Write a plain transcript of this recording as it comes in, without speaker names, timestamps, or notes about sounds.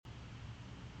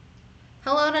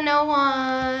Hello to no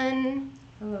one.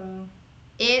 Hello.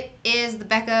 It is the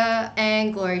Becca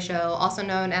and Glory Show, also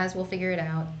known as We'll Figure It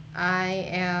Out. I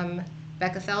am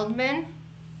Becca Feldman,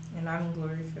 And I'm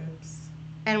Glory Phipps.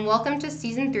 and welcome to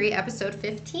Season 3, Episode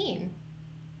 15,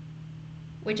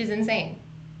 which is insane.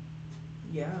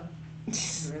 Yeah,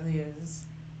 it really is.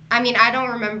 I mean, I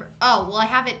don't remember. Oh, well, I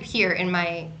have it here in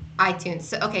my iTunes.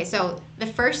 So the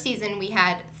first season we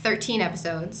had 13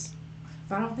 episodes.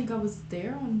 But I don't think I was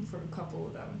there for a couple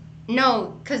of them.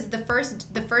 No, because the first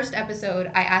episode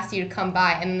I asked you to come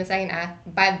by, and then the second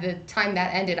by the time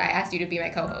that ended, I asked you to be my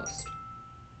co-host.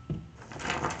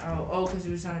 Because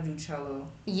you were trying to do cello.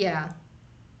 Yeah.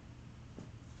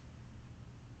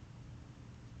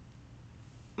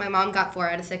 My mom got 4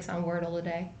 out of 6 on Wordle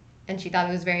today, and she thought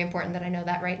it was very important that I know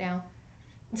that right now.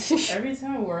 Every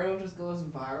time Wordle just goes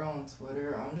viral on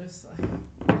Twitter, I'm just like,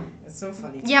 it's so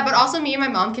funny. Yeah, but also me and my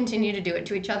mom continue to do it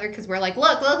to each other because we're like,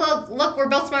 look, we're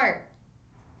both smart.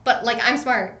 But, like, I'm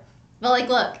smart. But, like,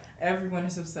 look. Everyone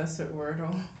is obsessed with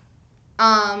Wordle.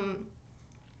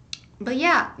 But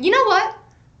yeah, you know what?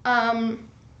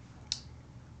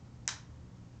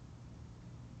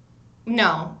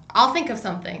 No, I'll think of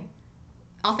something.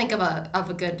 I'll think of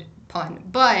a good pun.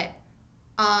 But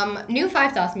new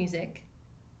Five Sauce music,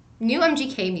 new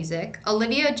MGK music.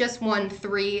 Olivia just won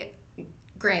 3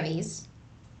 Grammys.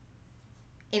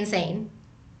 Insane.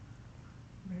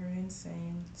 Very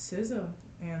insane. SZA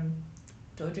and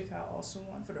Doja Cat also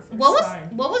won for the first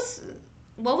time. Why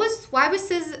was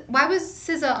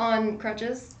SZA on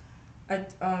crutches?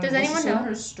 Does anyone know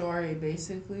her story?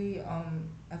 Basically, I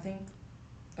think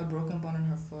a broken bone in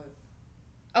her foot.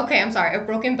 Okay, I'm sorry. A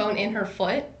broken bone in her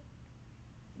foot.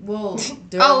 Well,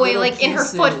 oh wait, like pieces. In her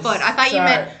foot. I thought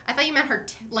you meant her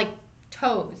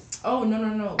toes. Oh no.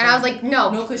 And I was like,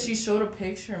 no. No, because she showed a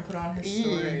picture and put on her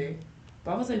story.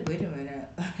 But I was like, wait a minute.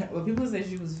 Well, people say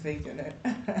she was faking it.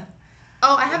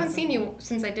 Oh, I haven't seen you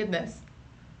since I did this.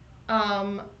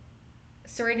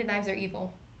 Serrated knives are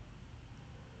evil.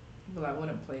 Well, I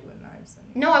wouldn't play with knives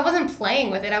anymore. No, I wasn't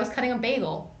playing with it. I was cutting a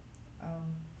bagel.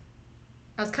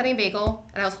 I was cutting a bagel,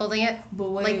 and I was holding it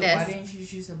like this. Why didn't you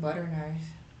use a butter knife?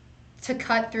 To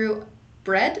cut through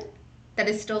bread that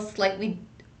is still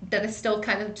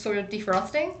kind of sort of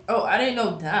defrosting. Oh, I didn't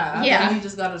know that. I thought you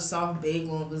just got a soft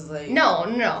bagel and was like...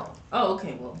 No. Oh,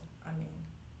 okay, well, I mean...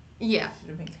 Yeah. Should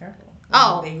have been careful.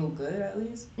 Was the bagel good, at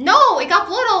least? No, it got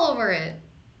blood all over it.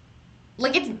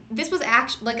 Like, this was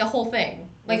actually, like, a whole thing.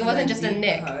 Like, it wasn't just a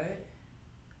nick. Cut?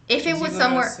 If it was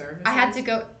somewhere... I had to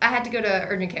go to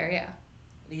urgent care, yeah.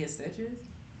 Did you get stitches?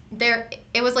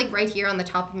 It was, like, right here on the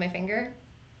top of my finger.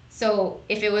 So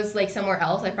if it was, like, somewhere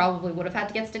else, I probably would have had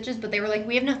to get stitches. But they were like,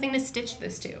 we have nothing to stitch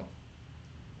this to.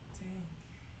 Dang.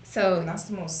 So... And that's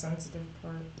the most sensitive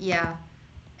part. Yeah.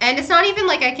 And it's not even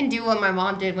like I can do what my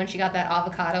mom did when she got that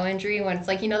avocado injury, when it's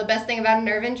like, the best thing about a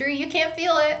nerve injury, you can't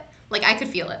feel it. Like, I could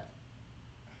feel it.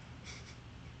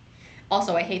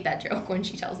 Also, I hate that joke when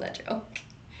she tells that joke.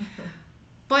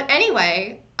 But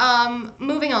anyway,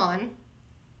 moving on.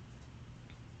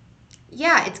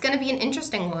 Yeah, it's going to be an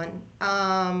interesting one.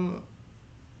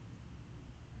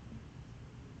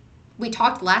 We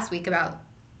talked last week about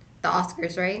the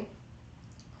Oscars, right?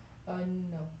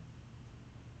 No.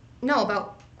 No,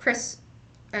 about Chris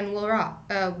and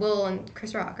Will and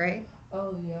Chris Rock, right?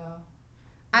 Oh, yeah.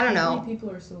 I don't know. How many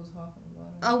people are still talking about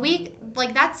it? A week?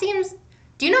 Like, that seems...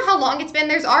 Do you know how long it's been?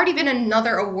 There's already been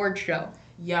another award show.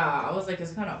 Yeah, I was like,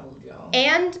 it's kind of old, y'all.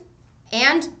 And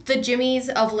the Jimmys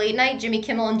of late night, Jimmy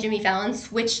Kimmel and Jimmy Fallon,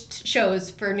 switched shows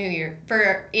for New Year,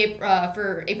 for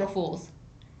April Fools.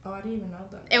 Oh, I didn't even know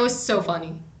that. It was so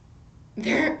funny.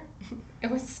 It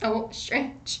was so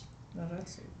strange. No,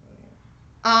 that's so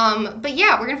funny. But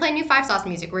yeah, we're gonna play new Five Sauce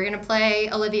music. We're gonna play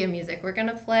Olivia music. We're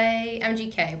gonna play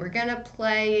MGK. We're gonna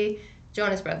play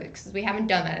Jonas Brothers because we haven't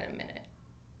done that in a minute,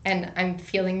 and I'm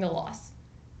feeling the loss.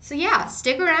 So yeah,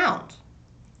 stick around.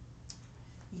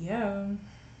 Yeah.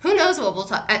 Who knows what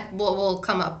we'll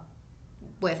come up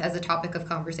with as a topic of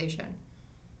conversation?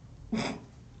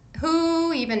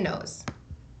 Who even knows?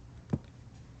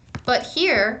 But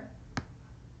here,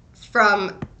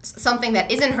 from something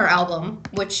that isn't her album,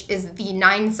 which is the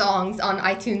 9 songs on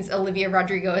iTunes Olivia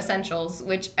Rodrigo Essentials,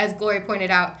 which, as Glory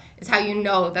pointed out, is how you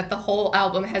know that the whole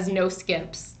album has no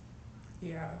skips.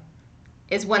 Yeah.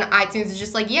 Is when iTunes is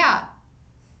just like, yeah,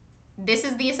 this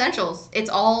is the Essentials. It's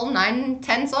all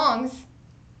 9-10 songs.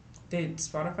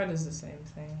 Spotify does the same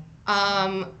thing.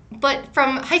 But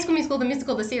from High School Musical, the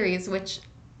musical, the series, which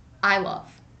I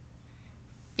love.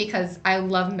 Because I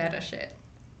love meta shit.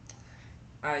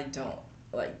 I don't.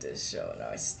 like this show, and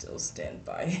I still stand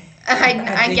by it.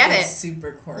 I think get it's it.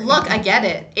 super corny. Look, I get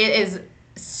it. It is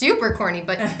super corny,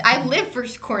 but I live for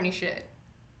corny shit.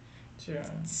 True.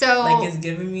 So like, it's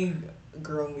giving me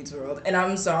Girl Meets World, and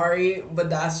I'm sorry, but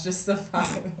that's just the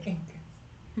vibe.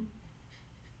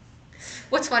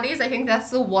 What's funny is I think that's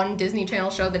the one Disney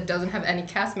Channel show that doesn't have any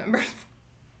cast members.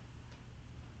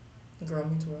 Girl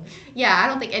Meets World. Yeah, I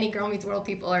don't think any Girl Meets World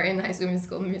people are in High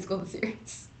School Musical the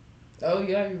series. Oh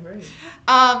yeah, you're right.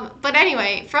 But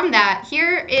anyway, from that,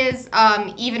 here is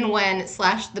Even When /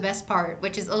 The Best Part,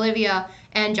 which is Olivia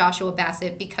and Joshua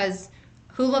Bassett, because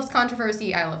who loves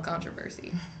controversy? I love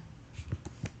controversy.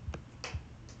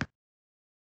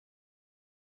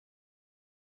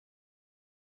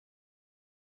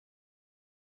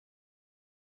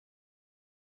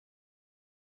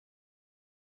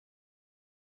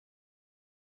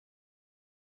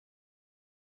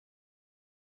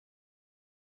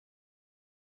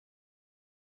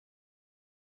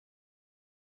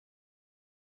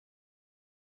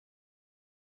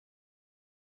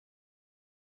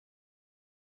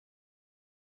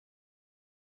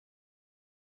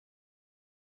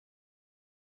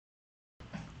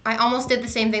 I almost did the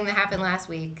same thing that happened last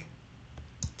week.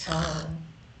 It's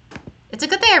a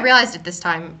good thing I realized it this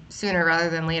time sooner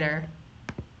rather than later.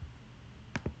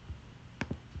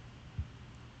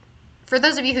 For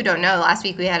those of you who don't know, last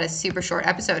week we had a super short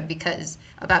episode because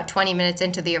about 20 minutes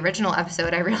into the original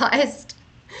episode, I realized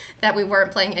that we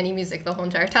weren't playing any music the whole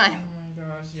entire time. Oh my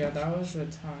gosh, yeah, that was the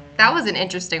time. That was an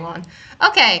interesting one.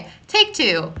 Okay, take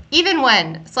 2. Even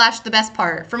When / The Best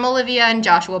Part from Olivia and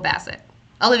Joshua Bassett.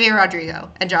 Olivia Rodrigo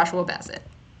and Joshua Bassett.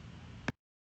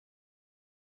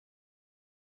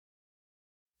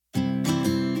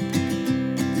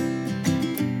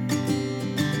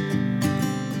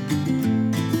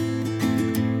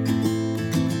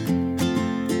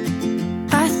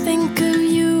 I think of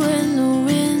you in the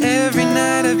wind. Every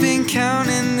night I've been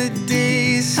counting the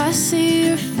days. I see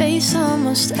your face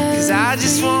almost every 'Cause I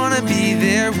just wanna be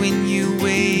there when you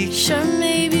wake. Sure,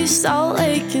 maybe Salt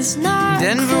Lake is not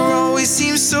Denver close, always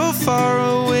seems so far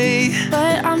away.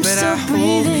 but I'm but still I hope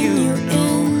breathing you you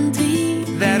know in the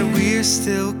That air. we're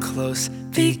still close.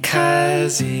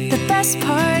 Because The best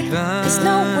part is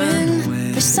knowing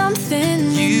when there's something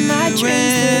in you my dreams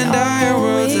and I that are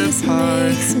worlds always apart.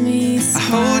 makes me I smile.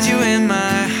 hold you in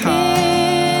my heart.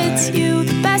 It's you.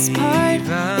 The best part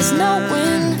is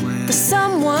knowing there's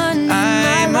someone in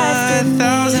my I'm life that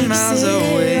 1,000 makes miles it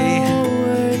away.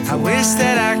 all I wish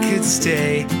that I worthwhile. could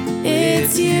stay.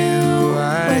 It's you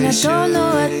when I don't know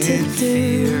what to shouldn't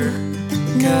fear. do.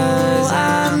 No,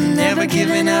 I'm never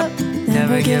giving up,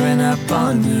 never giving up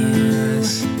on you.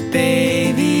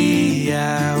 Baby,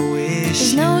 I wish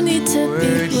There's no you need to be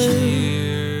were blue,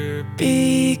 here.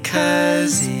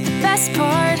 because the best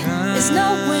part is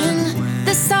knowing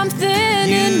there's something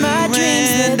in my You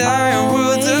dreams and that I are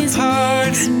worlds always apart.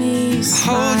 makes me I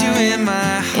smile. hold you in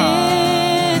my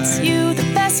heart. It's you. The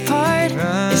best part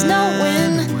is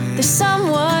knowing there's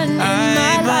someone in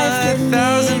my I'm life that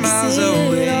 1,000 miles makes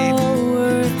away. it all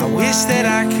worthwhile. I wish that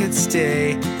I could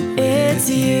stay It's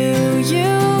you, with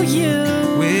you.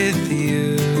 it's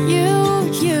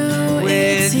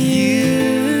With you.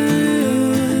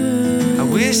 I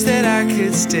you. wish that I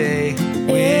could stay with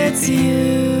It's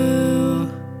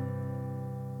you.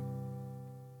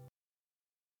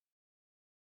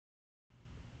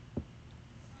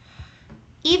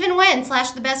 Even When /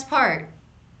 The Best Part.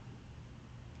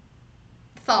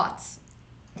 Thoughts?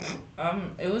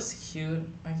 It was cute,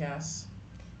 I guess.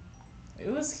 It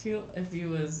was cute if you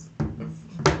was a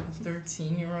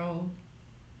 13-year-old.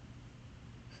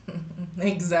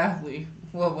 Exactly.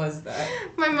 What was that?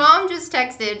 My mom just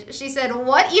texted. She said,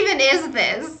 "What even is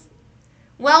this?"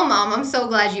 Well, Mom, I'm so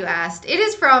glad you asked. It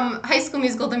is from High School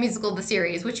Musical, the musical, the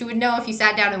series, which you would know if you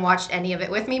sat down and watched any of it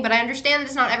with me, but I understand that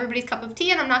it's not everybody's cup of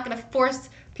tea, and I'm not going to force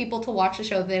people to watch a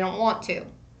show that they don't want to.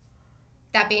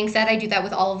 That being said, I do that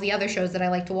with all of the other shows that I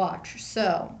like to watch,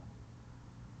 so.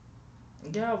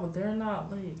 Yeah, but they're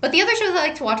not like. But the other shows I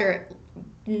like to watch are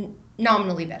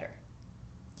nominally better.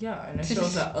 Yeah, and it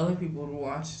shows that other people would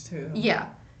watch too. Yeah.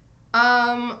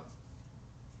 I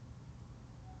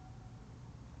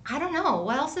don't know.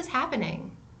 What else is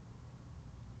happening?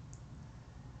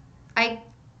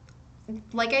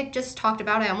 Like I just talked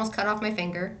about, I almost cut off my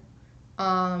finger.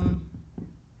 And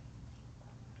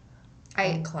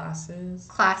classes.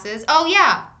 Oh,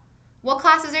 yeah. What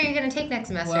classes are you going to take next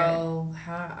semester? Well,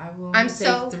 I will I'm take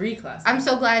so- 3 classes. I'm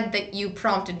so glad that you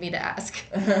prompted me to ask.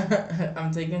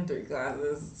 I'm taking 3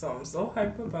 classes, so I'm so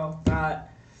hyped about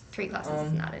that. 3 classes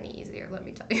is not any easier, let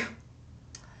me tell you.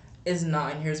 It's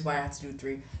not, and here's why I have to do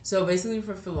 3. So basically,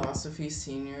 for philosophy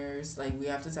seniors, like we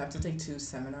have to take 2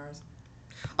 seminars.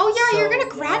 Oh yeah, you're So,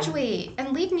 gonna graduate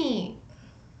and leave me.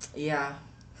 Yeah.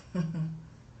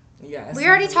 Yeah. We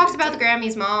already talked about the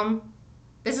Grammys, Mom.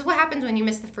 This is what happens when you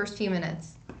miss the first few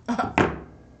minutes.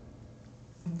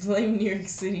 Blame New York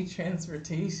City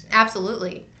transportation.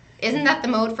 Absolutely. Isn't that the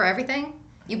mode for everything?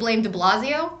 You blame de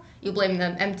Blasio, you blame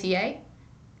the MTA.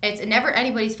 It's never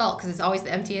anybody's fault because it's always the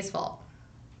MTA's fault.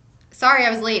 Sorry I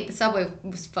was late. The subway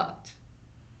was fucked.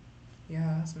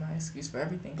 Yeah, that's my excuse for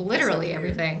everything. Literally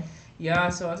everything. Yeah,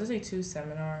 so I have to take 2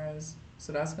 seminars.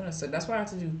 So that's why I have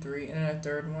to do 3, and then a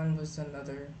third one was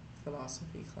another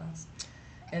philosophy class.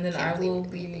 And then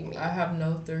I have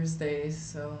no Thursdays,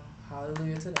 so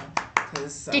hallelujah to that.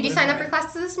 Did you sign up for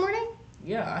classes this morning?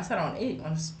 Yeah, I sat on 8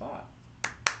 on the spot.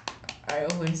 I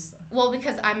always. Well,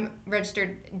 because I'm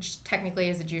registered technically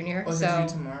as a junior. Oh, so is it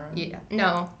due tomorrow? Yeah.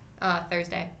 No,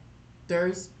 Thursday.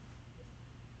 Thursday.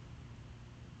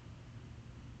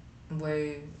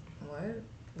 Wait, what?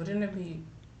 Wouldn't it be?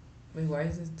 Wait, why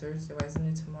is it Thursday? Why isn't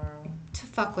it tomorrow? To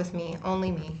fuck with me,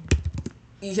 only me.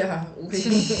 Yeah.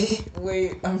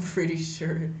 Wait, I'm pretty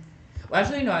sure. Well,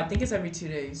 actually, no. I think it's every 2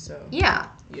 days. So. Yeah.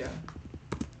 Yeah.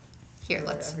 Here,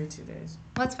 every 2 days.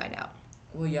 Let's find out.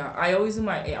 Well, yeah, I always do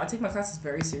I take my classes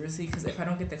very seriously because if I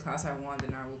don't get the class I want,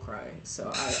 then I will cry. So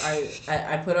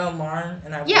I put an alarm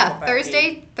and I wake up at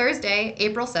Thursday,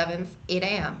 April 7th, 8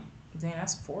 a.m. Dang,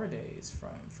 that's 4 days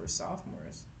for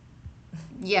sophomores.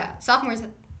 Yeah, sophomores,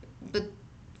 but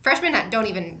freshmen don't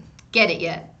even get it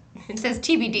yet. It says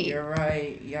TBD. You're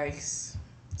right. Yikes.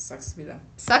 Sucks to be them.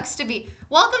 Sucks to be.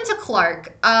 Welcome to Clark.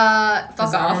 Fuck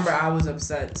off. I remember I was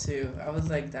upset too. I was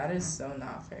like, that is so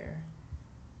not fair.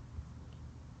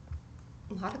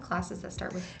 A lot of classes that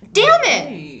start with damn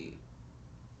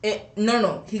it!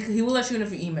 No. He will let you in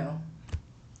if you email.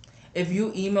 If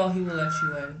you email, he will let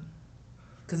you in.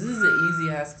 Cause this is an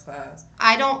easy ass class.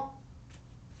 I don't.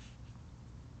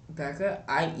 Becca,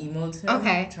 I emailed him.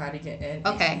 Okay. Try to get in.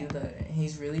 Okay. And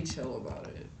he's really chill about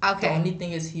it. Okay. The only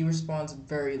thing is he responds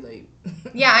very late.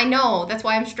 Yeah, I know. That's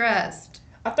why I'm stressed.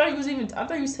 I thought he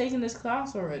was taking this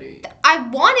class already. I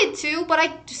wanted to,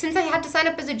 but since I had to sign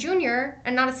up as a junior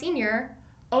and not a senior.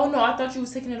 Oh no, I thought you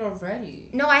was taking it already.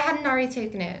 No, I hadn't already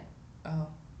taken it. Oh.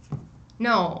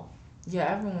 No. Yeah,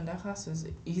 everyone, that class is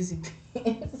easy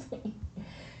peasy.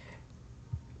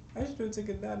 I should have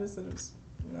taken that instead of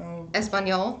no.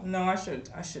 Espanol? No, I should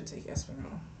take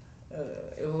Espanol.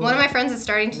 One of my friends is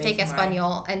starting to take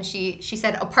Espanol, and she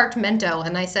said apartmento,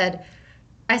 and I said,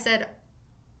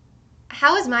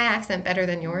 how is my accent better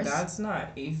than yours? That's not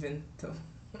even the.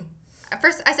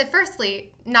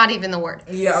 Firstly, not even the word.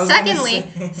 Yeah.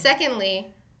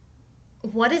 Secondly,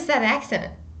 what is that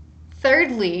accent?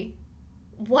 Thirdly,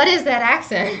 what is that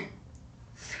accent?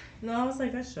 No, I was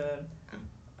like, I should.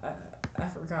 I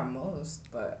forgot most,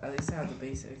 but at least I have the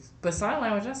basics. But sign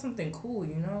language, that's something cool,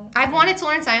 you know? I've wanted to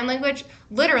learn sign language.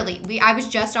 Literally, I was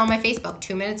just on my Facebook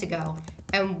 2 minutes ago,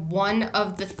 and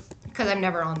because I'm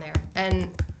never on there,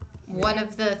 and one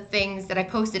of the things that I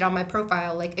posted on my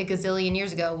profile like a gazillion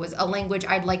years ago was a language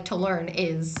I'd like to learn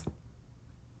is...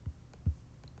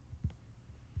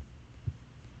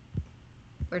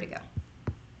 Where'd it go?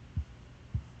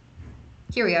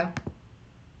 Here we go.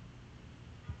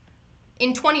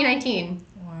 In 2019.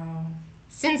 Wow.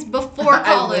 Since before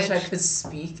college. I wish I could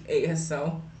speak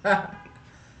ASL.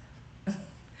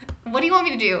 What do you want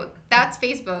me to do? That's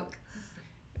Facebook.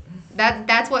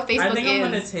 That's what Facebook is. I think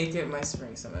I'm going to take it my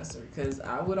spring semester because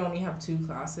I would only have 2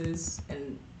 classes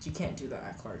and you can't do that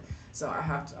at Clark. So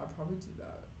I'll probably do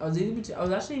that.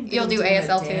 You'll do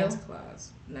ASL dance too?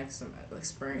 class next semester, like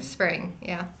spring. Spring,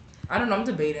 yeah. I don't know, I'm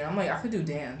debating. I'm like, I could do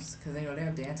dance because they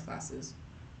have dance classes.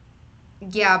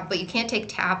 Yeah, but you can't take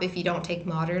tap if you don't take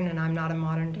modern, and I'm not a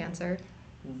modern dancer.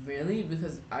 Really?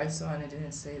 Because I saw and it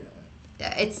didn't say that.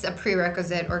 Yeah, it's a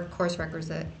prerequisite or course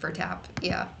requisite for tap,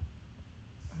 yeah.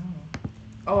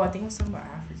 Oh, I think I was talking about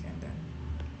African then.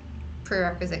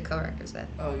 Prerequisite, co-requisite.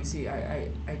 Oh, you see, I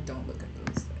don't look at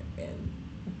those and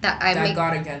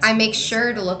I make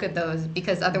sure to look at those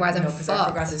because otherwise I'm fucked. I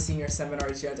forgot the senior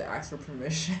seminars you had to ask for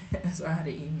permission, so I had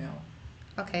to email.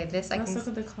 Okay, Let's look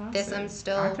at the classes. This I'm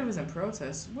still... Activism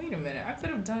protest. Wait a minute, I could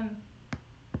have done...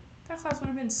 That class would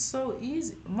have been so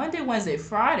easy. Monday, Wednesday,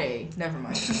 Friday. Never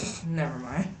mind. Never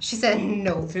mind. She said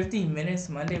no. 50 minutes,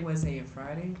 Monday, Wednesday, and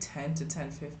Friday. 10 to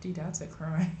 10:50. That's a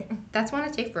crime. That's when I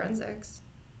take forensics.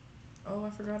 Oh, I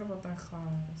forgot about that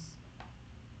class.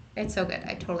 It's so good.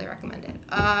 I totally recommend it.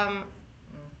 I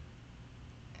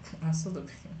still the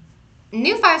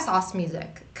New 5 Sauce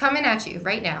music coming at you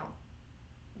right now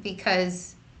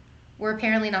because We're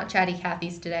apparently not chatty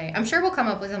Cathy's today. I'm sure we'll come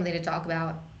up with something to talk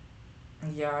about.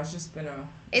 Yeah, it's just been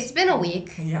It's been a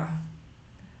week. Yeah.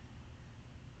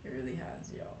 It really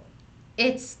has, y'all.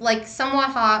 It's like somewhat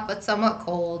hot, but somewhat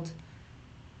cold.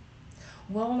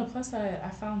 Well, on the plus side, I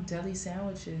found deli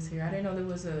sandwiches here. I didn't know there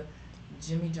was a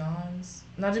Jimmy John's.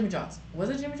 Not Jimmy John's.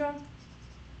 Was it Jimmy John's?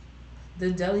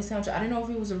 The deli sandwich. I didn't know if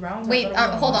it was around. Wait,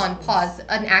 hold on. Pause.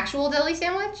 An actual deli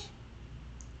sandwich?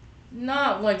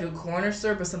 Not like a corner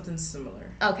store, but something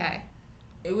similar. Okay.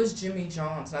 It was Jimmy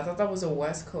John's. And I thought that was a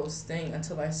West Coast thing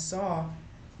until I saw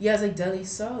he has like deli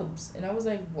subs. And I was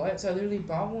like, what? So I literally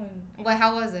bought one. What?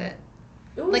 How was it?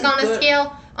 It was like on good.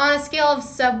 a scale of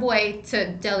Subway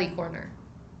to deli corner.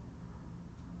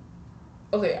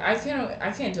 Okay, I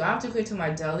can't do. I have to equate to my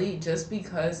deli just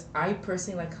because I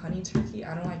personally like honey turkey.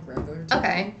 I don't like regular turkey.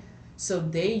 Okay. So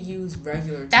they use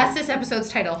regular turkey. That's this episode's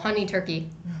title, Honey Turkey.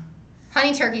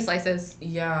 Honey Turkey Slices.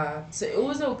 Yeah. So it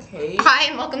was okay. Hi,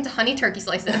 and welcome to Honey Turkey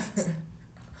Slices.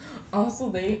 Also,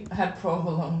 they had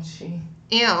provolone cheese.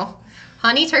 Ew.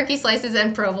 Honey Turkey Slices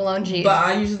and provolone cheese. But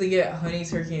I usually get honey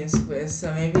turkey and Swiss,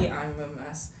 so maybe I'm a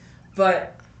mess.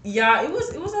 But yeah, it was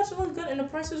actually really good, and the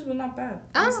prices were not bad.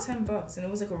 It was $10, and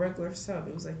it was like a regular sub.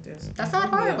 It was like this. That's not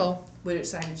horrible. With it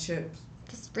side of chips.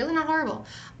 It's really not horrible.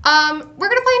 We're gonna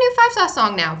play a new 5 Sauce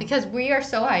song now because we are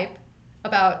so hype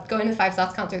about going to the 5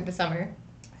 Sauce concert this summer.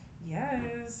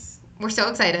 Yes. We're so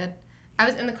excited. I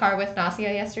was in the car with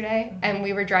Nasia yesterday, and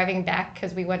we were driving back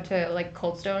because we went to like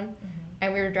Cold Stone,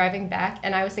 and we were driving back,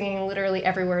 and I was singing literally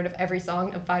every word of every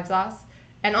song of 5 Sauce.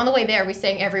 And on the way there, we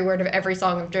sang every word of every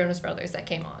song of Jonas Brothers that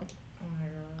came on. Oh my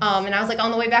gosh. And I was like,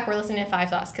 on the way back, we're listening to 5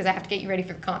 Sauce because I have to get you ready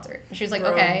for the concert. And she was like,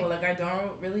 Bro, okay. But like, I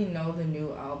don't really know the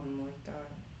new album like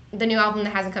that. The new album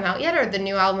that hasn't come out yet, or the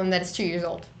new album that is 2 years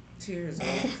old? 2 years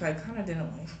old. So I kind of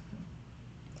didn't like.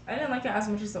 I didn't like it as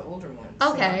much as the older ones.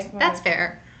 Okay, so that's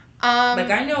fair. Like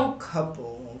I know a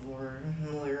couple of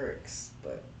lyrics,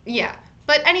 but yeah.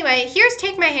 But anyway, here's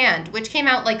 "Take My Hand," which came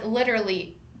out like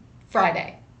literally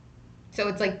Friday, so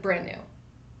it's like brand new.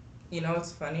 You know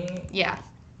what's funny? Yeah.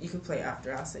 You could play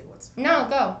after. I'll say what's funny. No,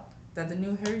 go. That the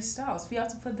new Harry Styles. We have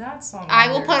to put that song. I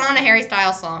will put on a Harry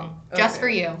Styles song just for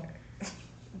you. Okay.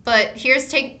 But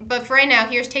for right now,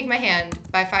 here's "Take My Hand"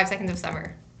 by 5 Seconds of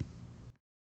Summer.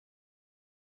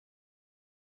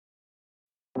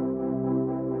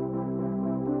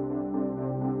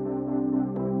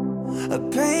 A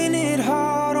painted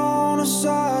heart on a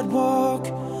sidewalk,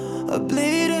 a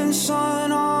bleeding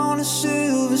sun on a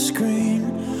silver screen.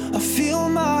 I feel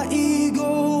my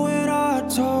ego when I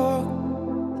talk,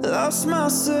 lost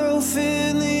myself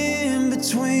in the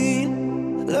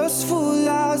in-between. Lustful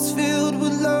lies filled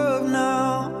with love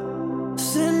now,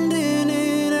 sending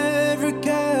in every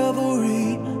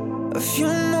cavalry. A few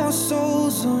more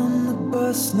souls on the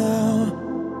bus now.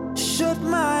 Shut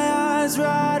my eyes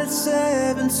right at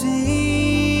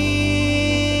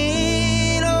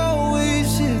 17.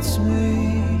 Always hits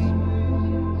me.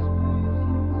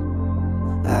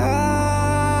 I'm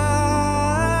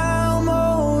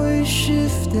always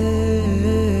shifting.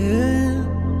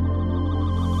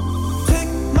 Take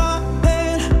my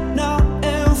hand now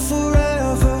and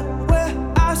forever. Where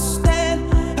I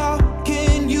stand, how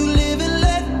can you live and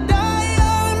let die?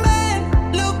 Young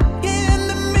man, look in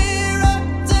the mirror.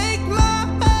 Take my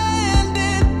hand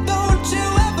and don't you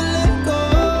ever let go.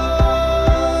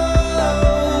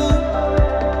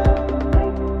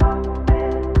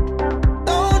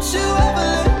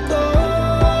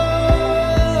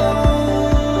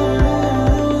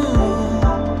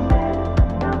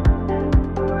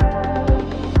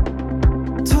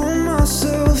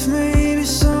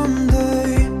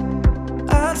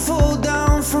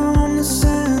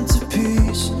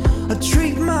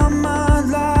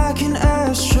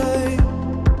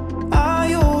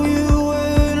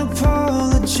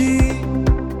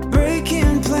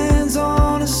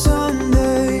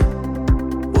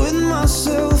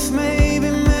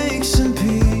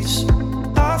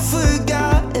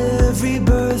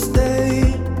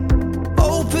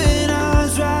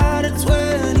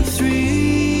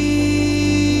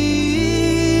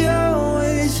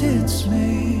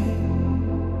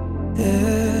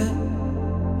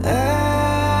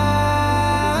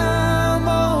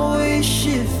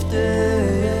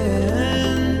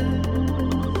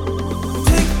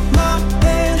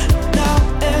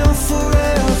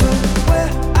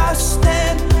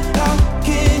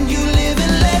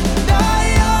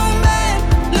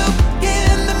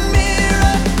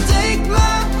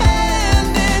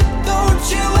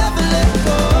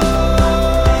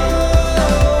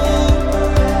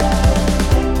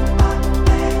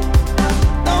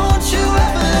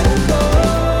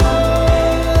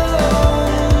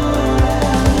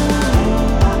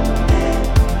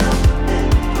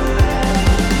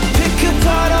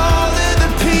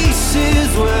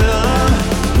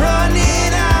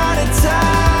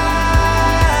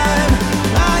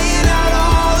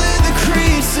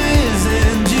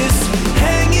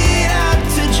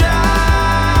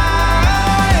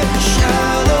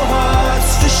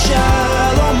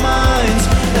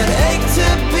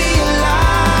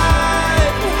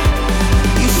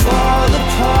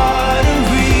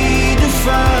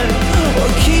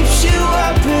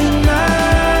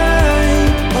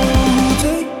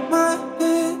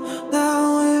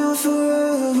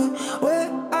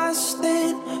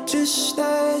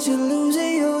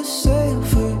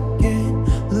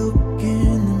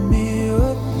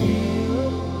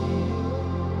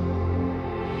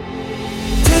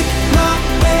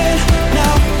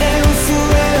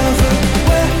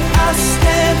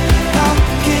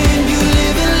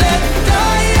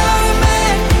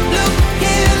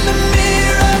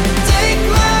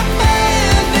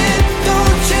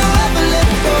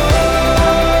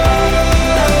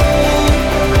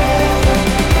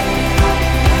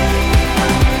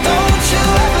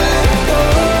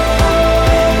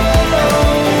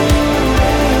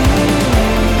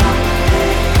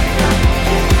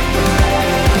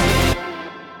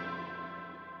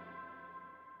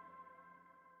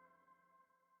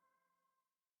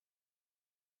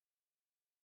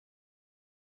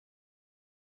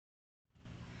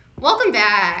 Welcome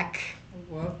back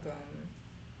Welcome.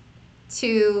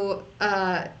 to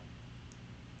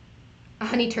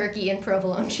honey turkey and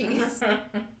provolone cheese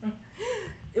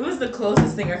It was the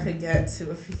closest thing I could get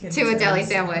to to a deli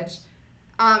sandwich.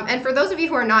 And for those of you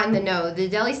who are not in the know, the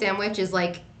deli sandwich is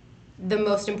like the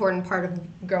most important part of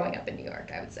growing up in New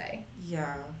York, I would say.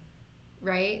 Yeah.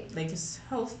 Right? Like, it's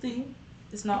healthy.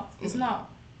 It's not. It's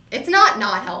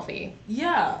not healthy.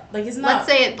 Yeah. Like, it's not. Let's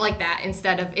say it like that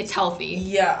instead of it's healthy.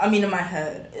 Yeah, I mean, in my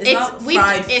head. It's not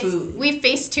fried food. We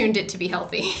face-tuned it to be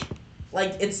healthy.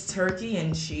 Like, it's turkey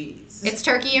and cheese. It's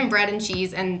turkey and bread and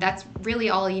cheese, and that's really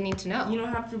all you need to know. You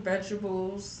don't have your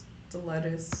vegetables, the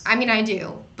lettuce. I mean, I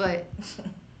do, but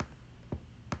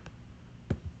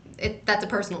that's a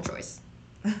personal choice.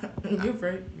 You're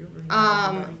right.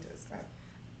 Everybody does that.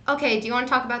 Okay, do you want to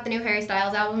talk about the new Harry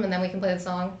Styles album, and then we can play the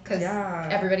song? Because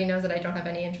everybody knows that I don't have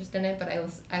any interest in it, but I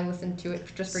listened to it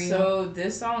just for you. So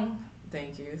this song,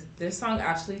 thank you. This song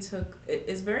actually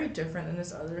it's very different than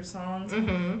his other songs,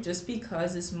 just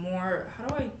because it's more, how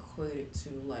do I equate it to,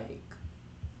 like,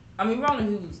 I mean, we're on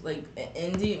who's, like,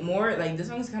 indie, more, like, this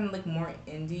song is kind of, like, more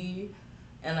indie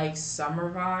and, like,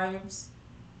 summer vibes.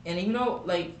 And even though,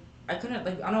 like, I couldn't,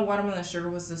 like, I know Watermelon Sugar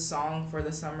was the song for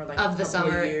the summer, like, of a the couple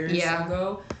summer, of years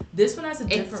ago. This one has a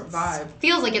different vibe.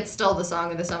 Feels like it's still the song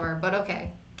of the summer, but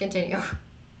okay, continue.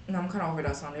 No, I'm kind of over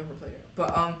that song. They overplayed it.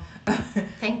 But,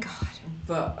 Thank God.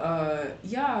 But,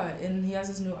 yeah, and he has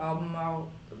his new album out.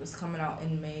 It's coming out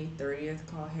in May 30th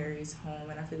called Harry's Home,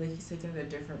 and I feel like he's taking a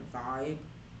different vibe,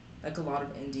 like a lot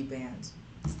of indie bands.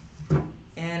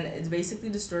 And it's basically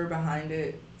the story behind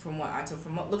it, from what I took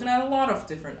from looking at a lot of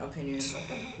different opinions,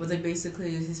 was like basically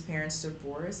his parents'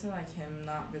 divorce and like him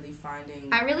not really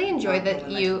finding. I really enjoy that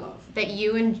you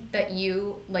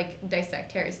like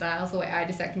dissect Harry Styles the way I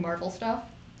dissect Marvel stuff.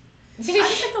 I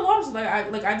dissect a lot of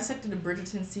I dissected the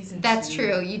Bridgerton season 2. That's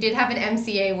true. You did have an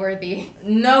MCA worthy.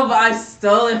 No, but I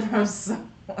stole it from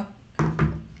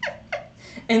someone.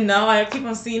 And now I keep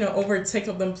on seeing an overtake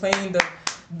of them playing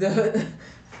the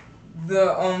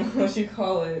what you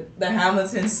call it, the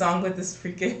Hamilton song with this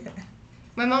freaking.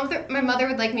 My mother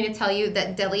would like me to tell you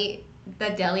that deli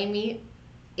meat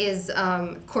is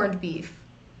corned beef,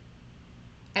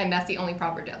 and that's the only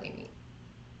proper deli meat.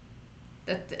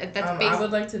 That's I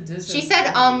would like to disagree. She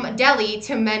said deli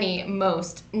to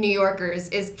most New Yorkers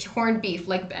is corned beef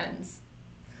like Ben's.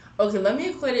 Okay, let me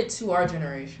equate it to our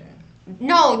generation.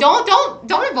 No,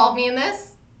 don't involve me in this.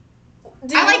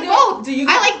 I like both.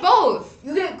 I like both.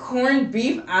 You get corned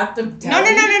beef at the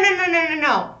deli?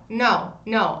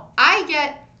 No. I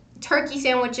get turkey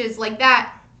sandwiches like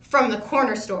that from the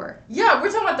corner store. Yeah,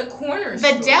 we're talking about the corner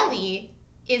store. The deli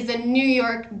is a New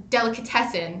York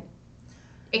delicatessen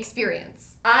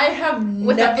experience. I have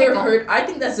never heard. I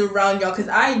think that's around y'all because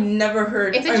I never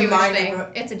heard. It's a Jewish thing.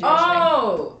 It's a Jewish thing.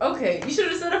 Oh, okay. You should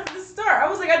have said it from the start. I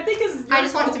was like, I think it's. I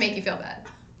just wanted to make you feel bad.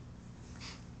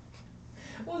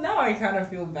 Well, now I kind of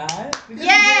feel bad. Because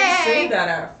Yay! You didn't say that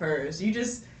at first.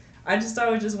 I just thought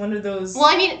it was just one of those. Well,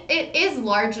 I mean, it is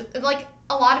large. Like,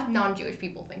 a lot of non-Jewish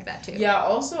people think that, too. Yeah,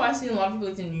 also, I see a lot of people,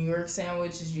 like, the New York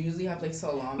sandwiches usually have, like,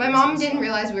 salami. My mom didn't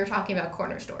realize we were talking about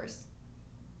corner stores.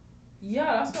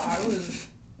 Yeah, that's what I was.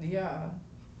 Yeah.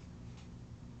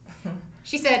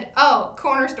 She said, oh,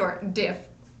 corner store, diff.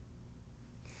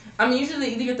 I mean,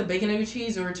 usually either get the bacon, egg, and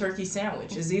cheese or a turkey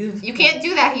sandwich. It's either. You can't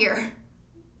do that here.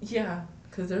 Yeah.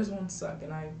 Because there's one suck,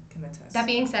 and I can attest. That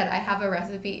being said, I have a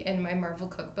recipe in my Marvel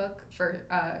cookbook for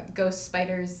Ghost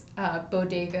Spider's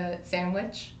bodega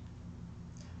sandwich.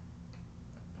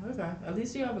 Okay. At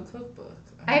least you have a cookbook.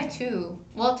 I have 2.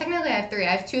 Well, technically I have 3.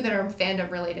 I have 2 that are fandom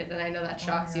related, and I know that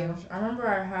shocks you. I remember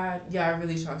I had... Yeah, it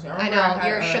really shocks me. I know,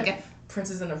 you're shooketh.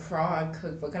 Princess and the Frog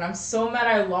cookbook, and I'm so mad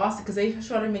I lost it, because they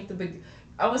tried to make the big...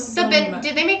 I was so mad.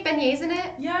 Did they make beignets in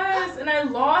it? Yes, and I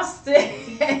lost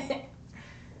it.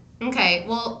 Okay,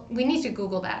 well, we need to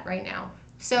Google that right now.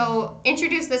 So,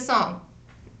 introduce this song.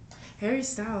 Harry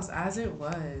Styles, As It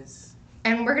Was.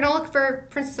 And we're going to look for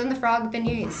Princess and the Frog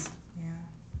beignets. Yeah.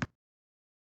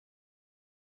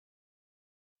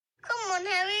 Come on,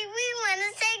 Harry, we want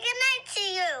to say goodnight to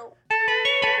you.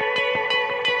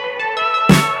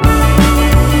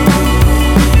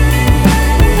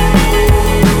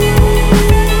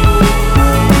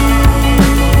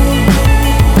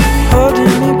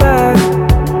 Holding me back,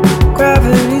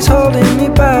 gravity's holding me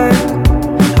back.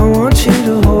 I want you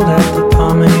to hold out the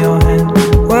palm of your hand.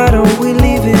 Why don't we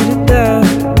leave it at that?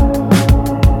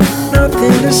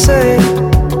 Nothing to say.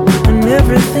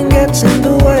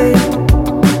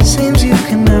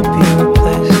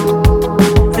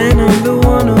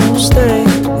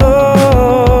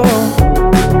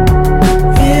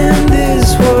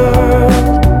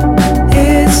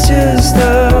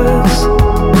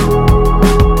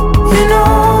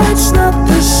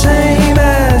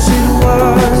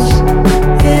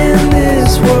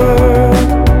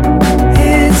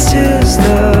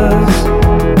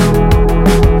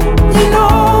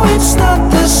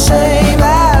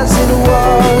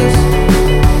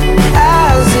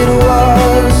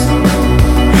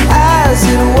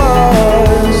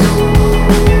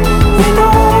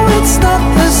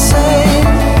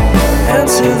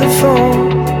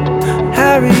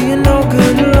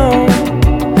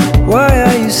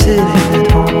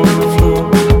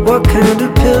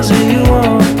 tells her you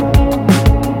want.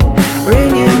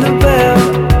 Ringing the bell,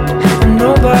 and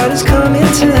nobody's coming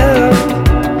to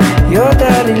help. Your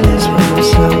daddy lives by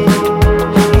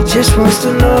himself. He just wants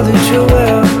to know that you're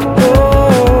well.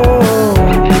 Oh,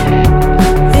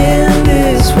 in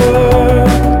this world,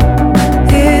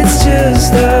 it's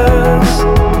just us.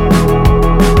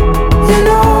 You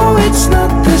know it's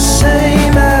not the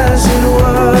same as it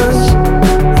was.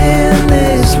 In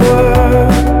this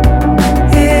world,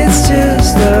 it's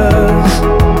just us.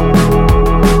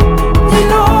 You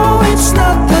know it's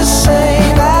not the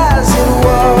same as it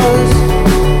was.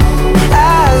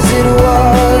 As it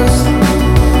was.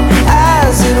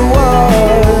 As it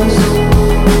was.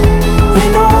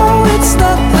 You know it's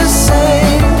not the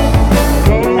same.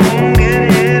 Go home,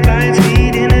 get headlines,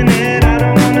 feed internet. I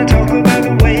don't wanna talk about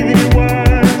the way that it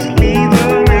was. Leave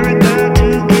America,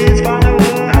 2 kids follow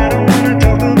her. I don't wanna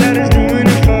talk about us doing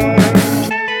it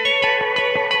first.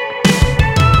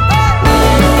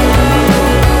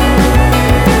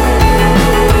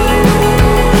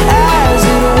 As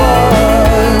it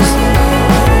was.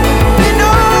 You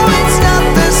know it's not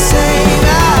the same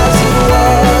as it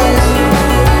was.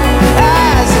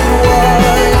 As it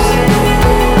was.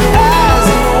 As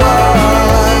it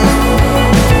was.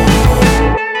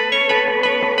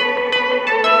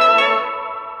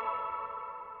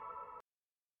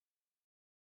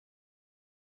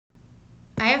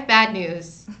 I have bad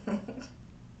news.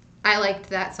 I liked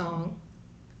that song.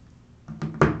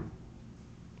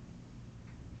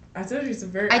 I told you it's a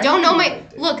very. I don't know actually my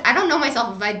liked it. look. I don't know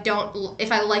myself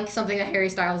if I like something that Harry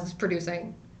Styles is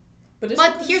producing. But,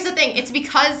 But here's the thing: it's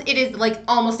because it is like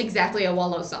almost exactly a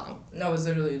Wallow song. No, it's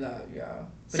literally that. Yeah.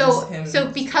 But So it's him.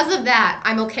 so because of that,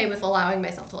 I'm okay with allowing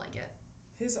myself to like it.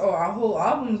 His our whole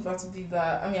album's about to be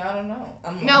that. I mean, I don't know.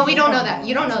 No, we don't know that.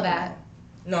 You don't know that.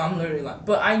 No, I'm literally like,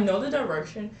 but I know the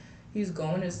direction he's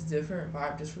going is a different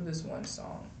vibe just for this one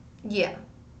song. Yeah.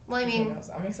 Well, I Who mean, knows?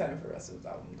 I'm excited for the rest of his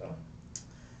album though.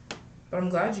 But I'm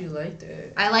glad you liked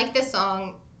it. I like this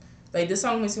song. Like this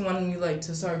song makes me want me like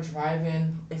to start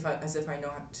driving as if I know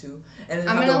how to, and then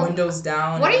I'm have gonna- the windows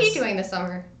down. What are and you just- doing this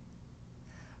summer?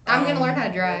 I'm gonna learn how to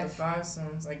The drive. 5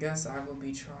 songs. I guess I will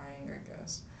be trying. I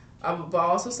guess. But I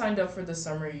also signed up for the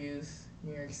Summer Youth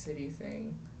New York City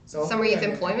thing. So Summer hopefully youth I get-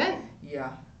 employment?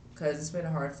 Yeah, because it's been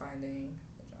hard finding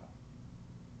a job.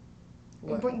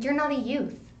 What? But you're not a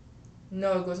youth.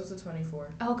 No, it goes up to 24.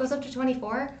 Oh, it goes up to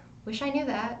 24? Wish I knew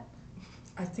that.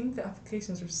 I think the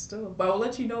applications are still, but I will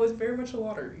let you know it's very much a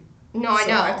lottery. No, I So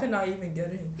know. I could not even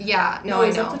get in. Yeah, no, I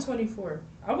it's know. up to 24.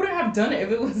 I wouldn't have done it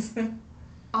if it was.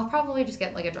 I'll probably just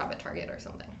get like a job at Target or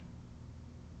something.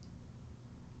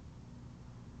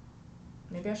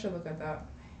 Maybe I should look at that.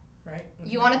 Right?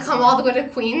 You want to come all the way to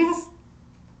Queens?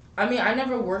 I mean, I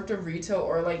never worked a retail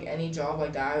or like any job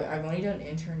like that. I've only done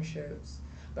internships,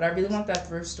 but I really want that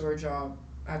thrift store job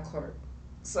at Clark.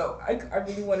 So I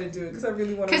really want to do it because I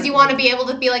really want to. Because you want to be able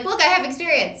to be like, look, I have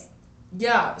experience.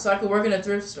 Yeah, so I could work in a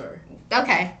thrift store.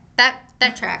 Okay,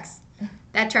 that tracks.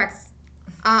 That tracks.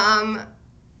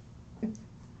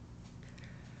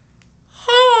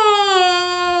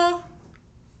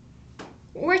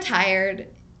 We're tired.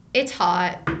 It's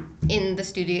hot in the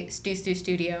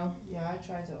studio. Yeah, I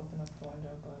tried to open up the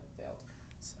window, but it failed.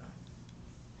 So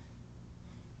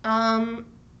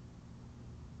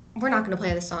We're not gonna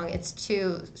play this song. It's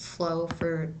too slow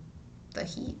for the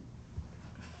heat.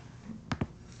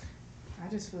 I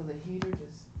just feel the heater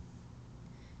just.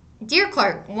 Dear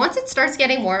Clark, once it starts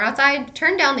getting warm outside,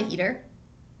 turn down the heater.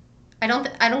 I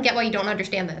don't get why you don't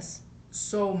understand this.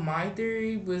 So my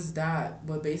theory was that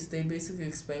what they basically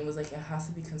explained was like it has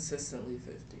to be consistently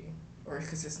 50 or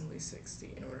consistently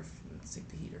 60 in order to take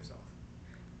the heaters off.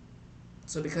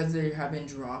 So because they have been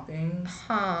dropping,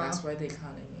 that's why they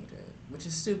kind of need it, which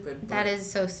is stupid. That is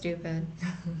so stupid.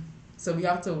 So we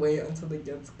have to wait until it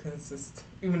gets consistent,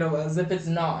 even though as if it's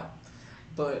not.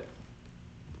 But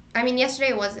I mean, yesterday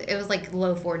it was like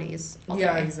low 40s.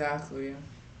 yeah, exactly.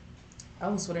 I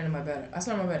was sweating in my bed. I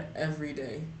sweat in my bed every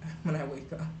day when I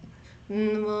wake up.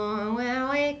 In the morning when I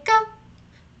wake up,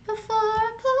 before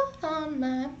I put on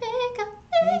my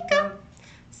makeup,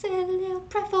 say a little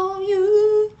prayer for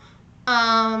you.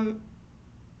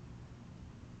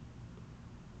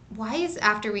 Why is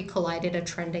After We Collided a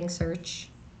trending search?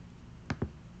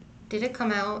 Did it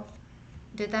come out?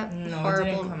 Did that No, it horrible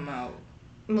didn't come out.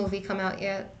 movie come out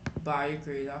yet? But I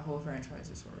agree, that whole franchise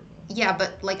is horrible. Yeah,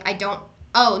 but like I don't.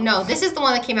 Oh no, this is the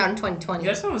one that came out in 2020.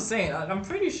 That's what I'm saying. I'm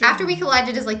pretty sure. After We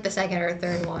Collided is like the second or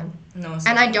third one. No, it's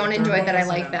And not. I don't The enjoy third that I one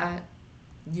like wasn't that.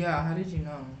 Yeah, how did you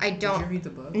know? I don't. Did you read the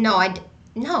book? No,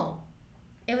 no.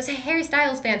 It was a Harry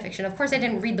Styles fan fiction. Of course I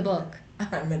didn't read the book.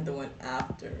 I meant the one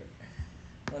after.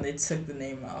 when they took the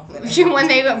name off. when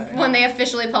they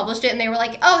officially published it, and they were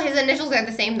like, oh, his initials are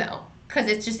the same though, because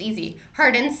it's just easy.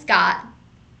 Hardin Scott.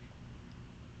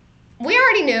 We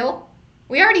already knew.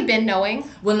 We already been knowing.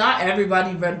 Well, not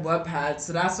everybody read Wattpad,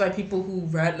 so that's why people who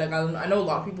read, like, I know a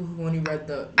lot of people who only read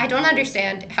the... I don't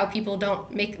understand how people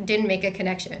didn't make a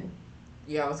connection.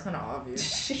 Yeah, it was kind of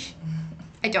obvious.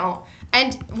 I don't.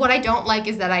 And what I don't like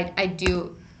is that I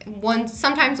do...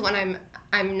 sometimes when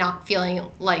I'm not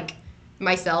feeling like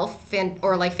myself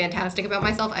or like fantastic about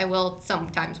myself, I will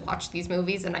sometimes watch these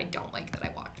movies, and I don't like that I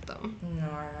watched them. No,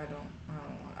 I don't.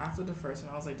 After the first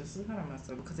one, I was like, this is kind of messed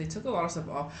up because they took a lot of stuff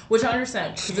off, which I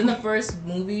understand. Because in the first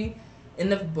movie, in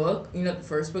the book, you know, the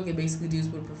first book, it basically deals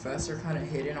with a professor kind of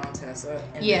hidden on Tessa.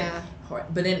 And yeah.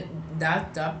 But then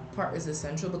that part is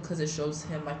essential because it shows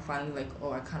him like finally like,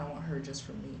 oh, I kind of want her just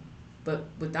for me. But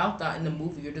without that in the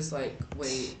movie, you're just like,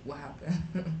 wait, what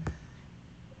happened?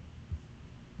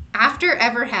 After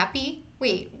Ever Happy?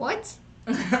 Wait, what?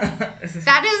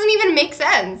 That doesn't even make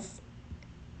sense.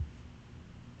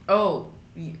 Oh.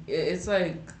 It's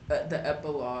like the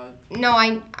epilogue. No,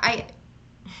 I.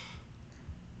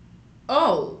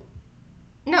 Oh.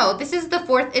 No, this is the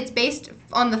fourth. It's based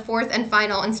on the fourth and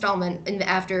final installment in the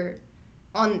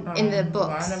in the books.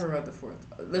 Well, I never read the fourth.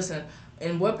 Listen,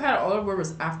 in Wattpad, all I read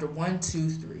was after 1, 2,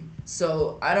 3.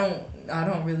 So I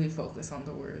don't really focus on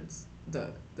the words,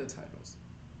 the titles.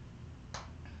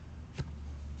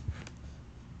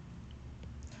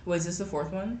 Wait, is this the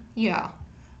fourth one? Yeah.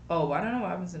 Oh, I don't know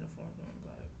what happens in the fourth one,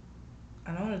 but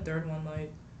I know in the third one,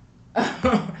 like,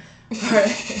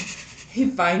 he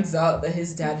finds out that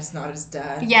his dad is not his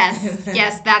dad. Yes,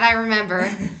 yes, that I remember.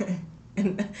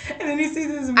 and then he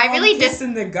sees his mom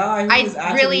kissing the guy who was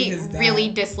actually his dad. Really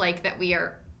dislike that we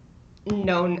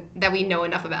know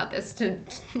enough about this to.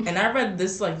 And I read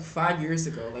this like 5 years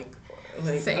ago, like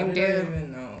same I dude. don't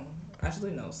even know.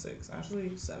 Actually, no, 6.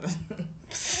 Actually, 7.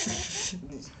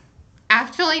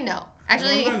 Actually, no. Actually,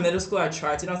 I remember in middle school I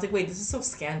tried to, and I was like, wait, this is so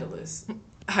scandalous.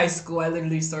 High school, I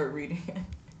literally started reading it.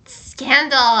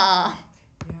 Scandal!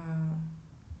 Yeah.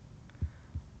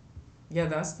 Yeah,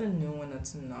 that's the new one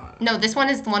that's not. No, this one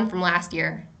is the one from last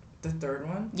year. The third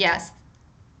one? Yes.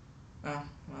 Oh,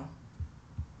 well.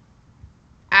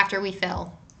 After we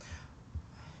fell.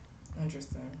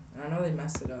 Interesting. And I know they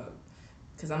messed it up.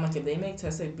 Because I'm like, if they make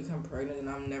Tessa become pregnant,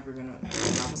 then I'm going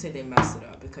to say they messed it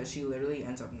up. Because she literally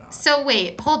ends up not. So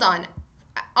wait, hold on.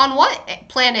 On what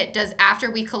planet does After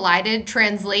We Collided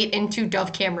translate into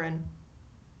Dove Cameron?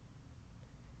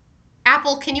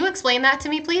 Apple, can you explain that to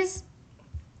me, please?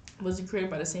 Was it created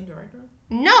by the same director?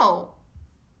 No.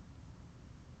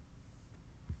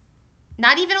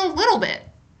 Not even a little bit.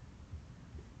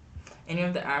 Any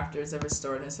of the actors ever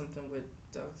starred in something with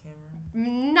Dove Cameron?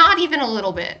 Not even a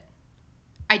little bit.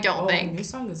 I don't think. The new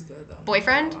song is good, though.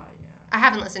 Boyfriend? Yeah. I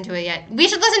haven't listened to it yet. We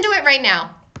should listen to it right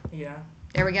now. Yeah.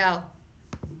 There we go.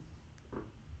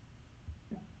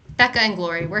 Becca and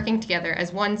Glory working together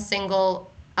as one single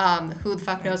who the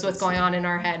fuck knows what's going on in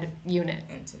our head unit.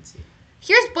 Entity.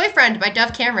 Here's Boyfriend by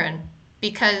Dove Cameron.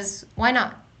 Because why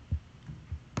not?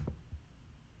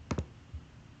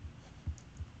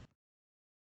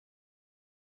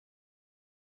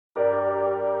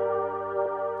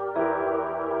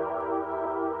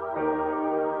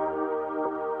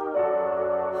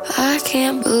 I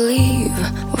can't believe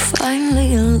we're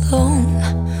finally alone.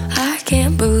 I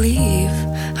can't believe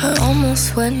I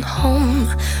almost went home.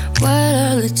 What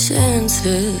are the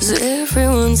chances?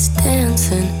 Everyone's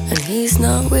dancing and he's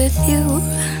not with you.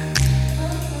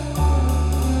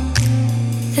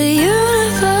 The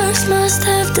universe must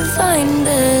have divined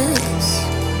this.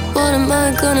 What am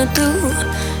I gonna do?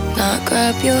 Not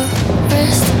grab your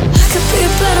wrist. I could be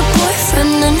a better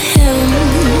boyfriend than him.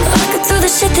 I could do the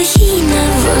shit that he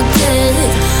never did.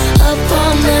 Up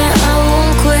all night, I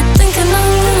won't quit thinking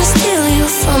I'm gonna steal you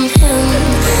from him.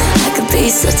 I could be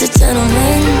such a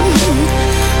gentleman.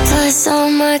 Plus all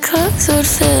my clothes would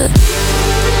fit.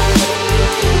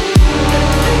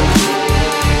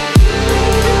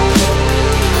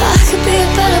 I could be a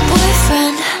better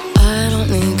boyfriend. I don't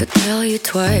need to tell you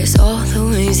twice all the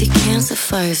ways you can't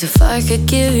suffice. If I could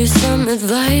give you some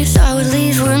advice, I would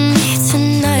leave with me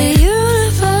tonight. The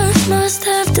universe must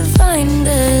have divined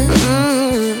it.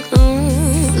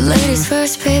 Ladies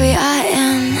first, baby, I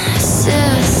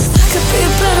insist. I could be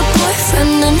a better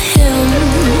boyfriend than him.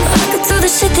 I could do the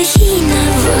shit that he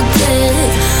never did.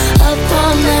 Up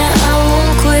all night, I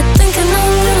won't quit thinking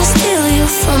I'm gonna steal you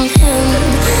from him.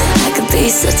 I could be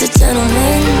such a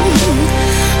gentleman.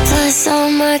 Plus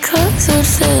all my clothes would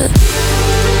fit.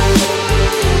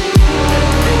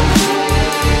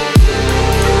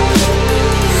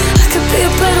 I could be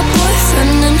a better boyfriend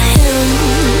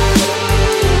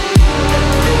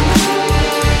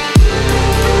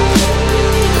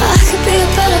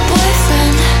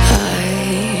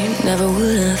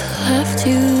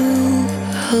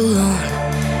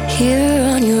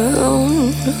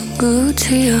glued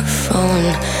to your phone.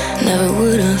 Never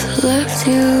would have left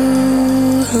you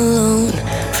alone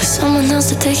for someone else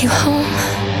to take you home.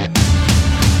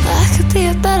 I could be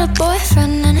a better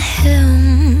boyfriend than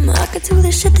him. I could do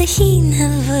the shit that he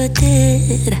never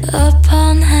did. Up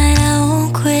all night, I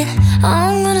won't quit.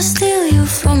 I'm gonna steal you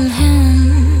from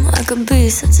him. I could be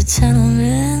such a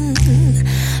gentleman.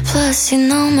 Plus, you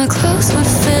know my clothes would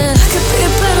fit. I could be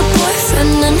a better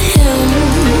boyfriend than him.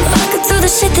 I could do the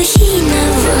shit that he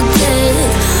never did.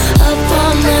 Up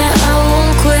all night, I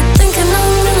won't quit. Thinking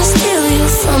I'm gonna steal you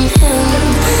from him.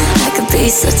 I could be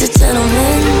such a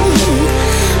gentleman.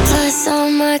 Plus, all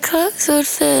my clothes would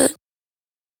fit.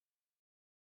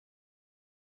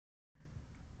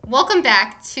 Welcome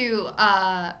back to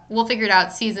We'll Figure It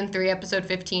Out Season 3, Episode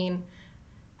 15.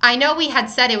 I know we had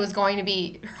said it was going to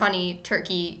be honey,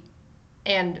 turkey,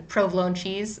 and provolone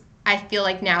cheese. I feel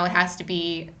like now it has to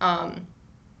be,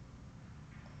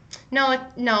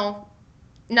 no,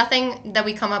 nothing that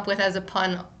we come up with as a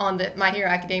pun on the My Hero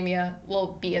Academia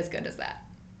will be as good as that.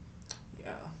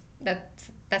 Yeah.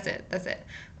 That's it.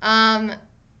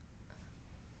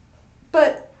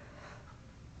 But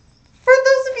for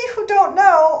those of you who don't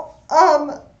know,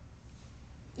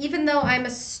 even though I'm a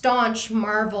staunch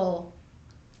Marvel...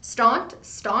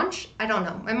 Staunch? I don't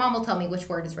know. My mom will tell me which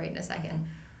word is right in a second.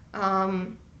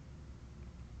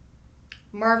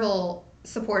 Marvel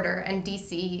supporter and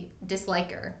DC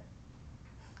disliker.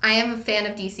 I am a fan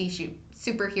of DC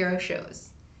superhero shows,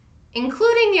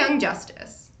 including Young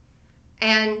Justice.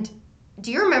 And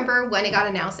do you remember when it got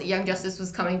announced that Young Justice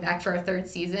was coming back for a third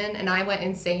season and I went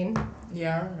insane?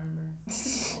 Yeah, I remember.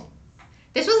 This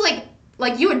was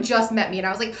like you had just met me and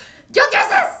I was like, Young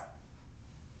Justice!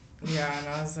 Yeah, and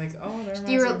I was like, oh, that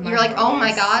You're like, oh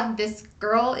my god, this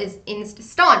girl is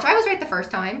staunch. I was right the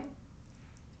first time.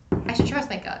 I should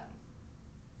trust my gut.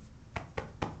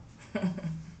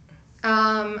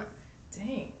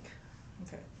 Dang.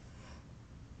 Okay.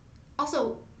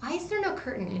 Also, why is there no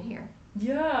curtain in here?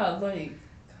 Yeah, like,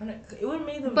 kind of, it would have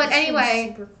made the But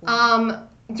anyway, super cool.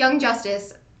 Young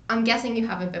Justice, I'm guessing you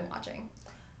haven't been watching.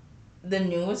 The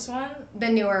newest one? The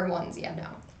newer ones, yeah, no.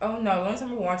 Oh, no, the only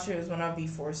time I watched it was when I'd be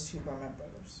forced to by my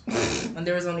brothers. When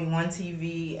there was only one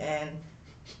TV and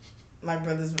my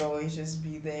brothers would always just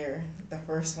be there. The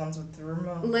first ones with the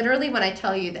remote. Literally, when I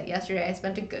tell you that yesterday I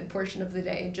spent a good portion of the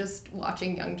day just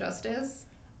watching Young Justice.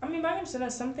 I mean, I understand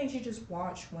that some things you just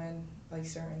watch when, like,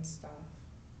 certain stuff.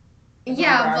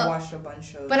 Yeah, I watched a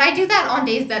bunch of... But I do that on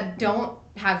days that don't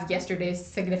have yesterday's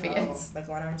significance. Like,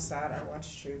 when I'm sad, I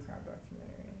watch true crime documentaries.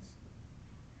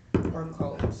 Or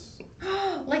cults.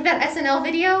 Like that SNL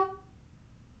video?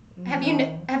 No. Have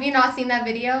you not seen that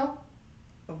video?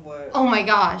 Of what? Oh my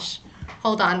gosh.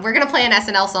 Hold on. We're going to play an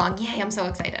SNL song. Yay, I'm so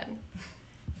excited.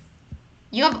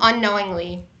 You have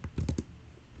unknowingly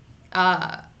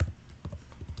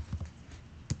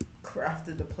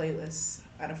crafted the playlist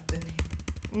out of thin air.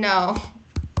 No.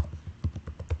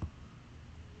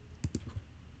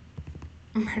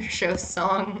 Murder Show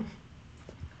song.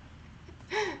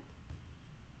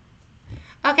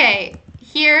 Okay,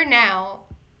 here now,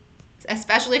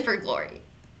 especially for Glory,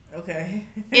 okay,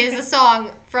 is a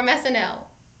song from SNL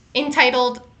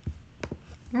entitled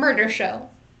Murder Show.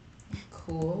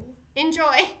 Cool.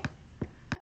 Enjoy.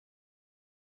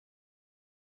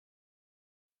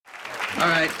 All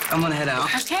right, I'm gonna head out.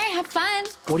 Okay, have fun.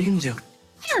 What are you gonna do?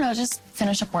 I don't know, just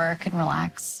finish up work and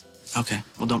relax. Okay,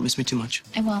 well, don't miss me too much.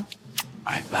 I will. All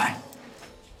right, bye.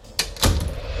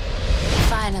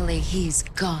 Finally, he's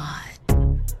gone.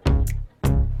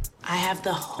 I have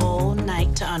the whole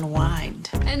night to unwind.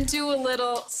 And do a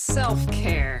little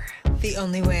self-care. The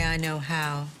only way I know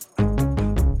how.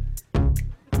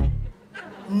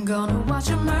 I'm gonna watch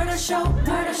a murder show,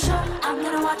 murder show. I'm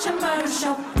gonna watch a murder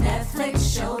show.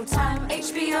 Netflix, Showtime,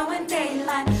 HBO, and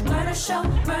Daylight. Murder show,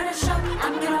 murder show.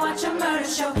 I'm gonna watch a murder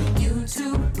show.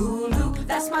 YouTube, Hulu,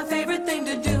 that's my favorite thing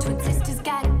to do. Twin sisters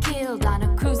got killed on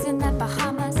a cruise in the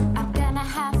Bahamas. I'm gonna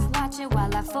half watch it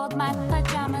while I fold my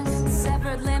pajamas.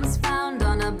 Severed limbs found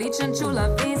on a beach in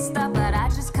Chula Vista, but I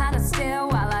just kinda stare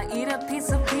while I eat a piece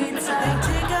of pizza. They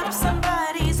dig up some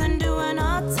bodies and do an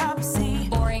autopsy.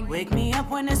 Boring. Wake me up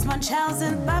when it's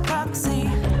Munchausen by proxy.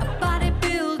 A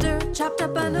bodybuilder chopped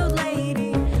up an old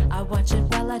lady. I watch it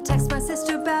while I text my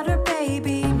sister about her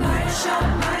baby. Murder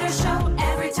show,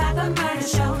 every type of murder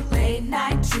show. Late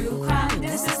night, true crime,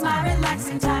 this is my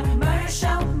relaxing time. Murder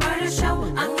show,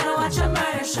 I'm gonna watch a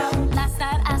murder show. Last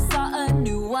night I saw a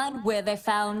new one where they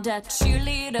found a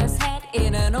cheerleader's head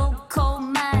in an old coal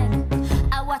mine.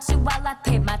 I watched it while I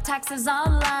paid my taxes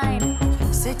online.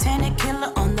 Satanic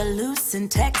killer on the loose in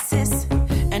Texas.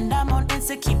 And I'm on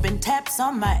Insta keeping tabs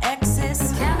on my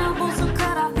exes. Cannibals who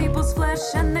cut off people's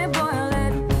flesh and they boil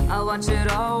it. I watch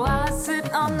it all while I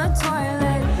sit on the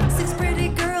toilet. 6 pretty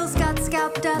girls got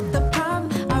scalped at the prom.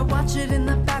 I watch it in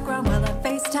the background while I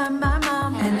FaceTime my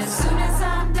mom. And as soon as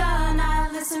I'm done, I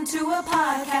listen to a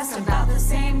podcast about the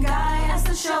same guy as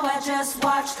the show I just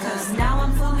watched. Cause now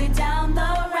I'm fully down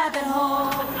the rabbit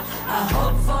hole. I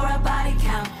hope for a body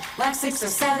count, like 6 or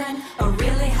 7, a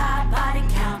really high body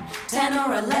count, 10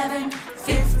 or 11,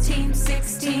 15,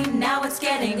 16, now it's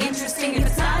getting interesting. If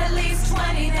it's not at least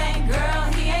 20, then girl,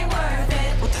 he ain't worth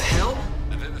it. What the hell?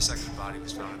 A vivisected body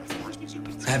was found in a forest museum.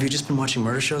 Have you just been watching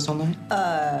murder shows all night?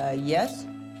 Yes?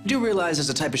 You do realize there's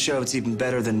a type of show that's even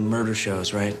better than murder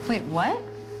shows, right? Wait, what?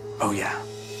 Oh, yeah.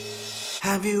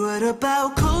 Have you heard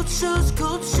about cold shows,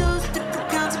 different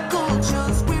kinds of cold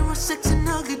shows? We were sex and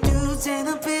ugly dudes and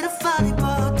a bit of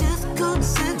volleyball. Disco,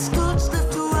 sex codes,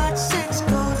 left to right, sex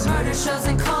codes. Murder shows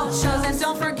and cult shows, and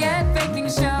don't forget baking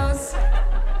shows.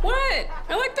 What?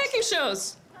 I like baking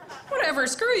shows. Whatever,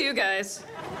 screw you guys.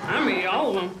 I mean,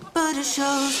 all of them. Murder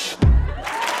shows.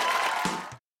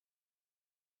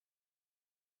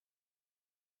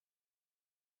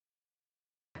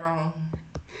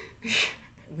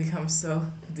 Become so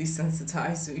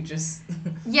desensitized. We just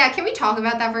Yeah, can we talk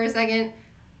about that for a second?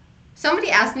 Somebody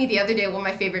asked me the other day what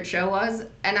my favorite show was,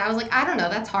 and I was like, I don't know,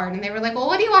 that's hard. And they were like, well,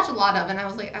 what do you watch a lot of? And I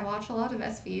was like, I watch a lot of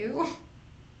SVU.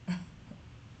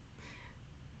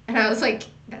 And I was like,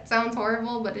 that sounds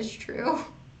horrible, but it's true.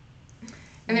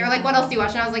 And they were like, what else do you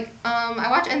watch? And I was like, I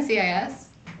watch NCIS,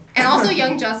 and also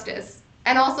Young Justice,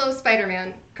 and also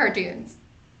Spider-Man cartoons.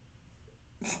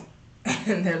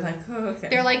 and they're like, oh, okay.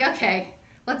 They're like, okay,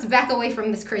 let's back away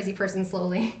from this crazy person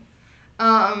slowly.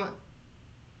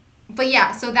 But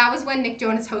yeah, so that was when Nick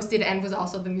Jonas hosted and was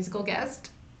also the musical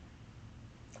guest.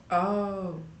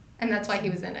 Oh. And that's why he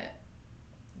was in it.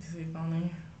 Is it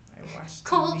funny? I watched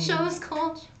Cold TV. shows,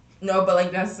 cold. No, but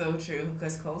like that's so true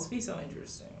because colds be so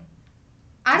interesting.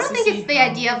 I don't think it's the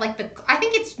idea of like I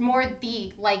think it's more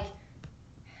the like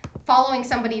following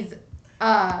somebody's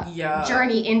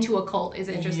journey into a cult is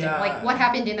interesting. Yeah. Like what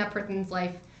happened in that person's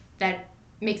life that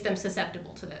makes them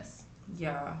susceptible to this.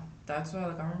 Yeah, that's why.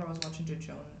 Like I remember I was watching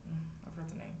Jonas. I forgot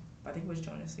the name. I think it was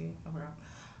Jonasy. I forgot.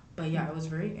 But yeah, it was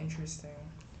very interesting.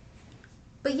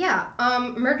 But yeah,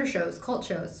 murder shows, cult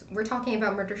shows. We're talking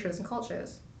about murder shows and cult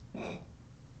shows.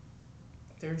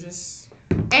 They're just...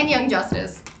 And Young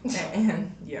Justice.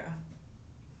 and yeah.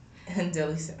 And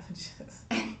deli sandwiches.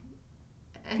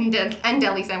 and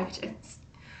deli sandwiches.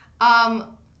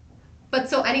 But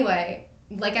so anyway,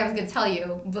 like I was going to tell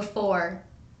you before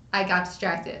I got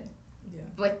distracted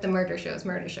with the murder shows.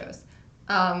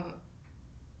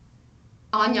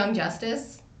 On Young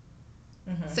Justice,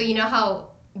 so you know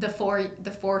how the four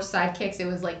sidekicks, it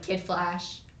was like Kid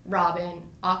Flash, Robin,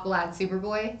 Aqualad,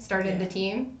 Superboy started the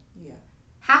team? Yeah.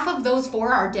 Half of those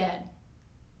 4 are dead.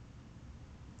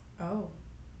 Oh.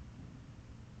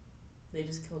 They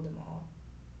just killed them all.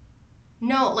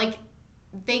 No, like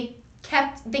they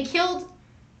killed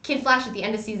Kid Flash at the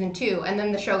end of season 2, and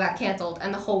then the show got canceled,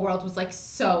 and the whole world was like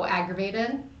so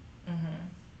aggravated.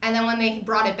 And then when they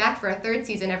brought it back for a 3rd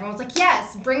season, everyone was like,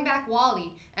 yes, bring back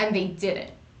Wally. And they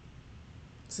didn't.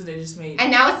 So they just made...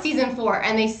 And now it's season 4,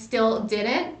 and they still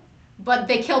didn't, but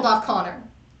they killed off Connor.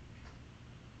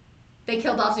 They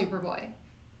killed off Superboy.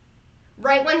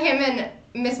 Right when him and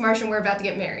Miss Martian were about to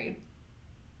get married.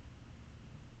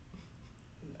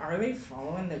 Are they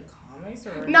following the comics?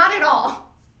 Or Not at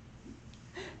all.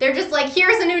 They're just like,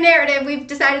 here's a new narrative we've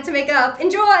decided to make up.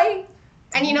 Enjoy!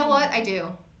 And you know what? I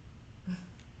do.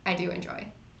 I do enjoy.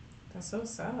 That's so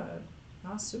sad.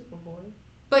 Not Superboy.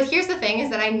 But here's the thing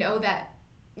is that I know that,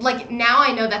 like, now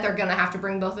I know that they're going to have to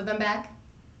bring both of them back.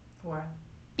 Why?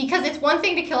 Because it's one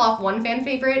thing to kill off one fan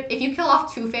favorite. If you kill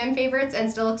off 2 fan favorites and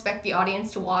still expect the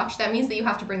audience to watch, that means that you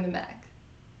have to bring them back.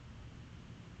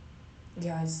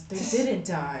 Guys, they didn't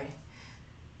die.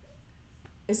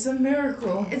 It's a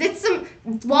miracle. Wally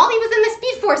was in the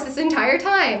Speed Force this entire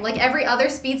time, like every other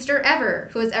speedster ever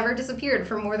who has ever disappeared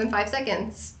for more than 5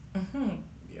 seconds.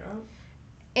 Yeah.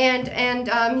 And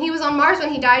he was on Mars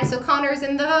when he died, so Connor's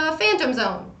in the Phantom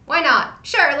Zone. Why not?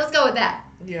 Sure, let's go with that.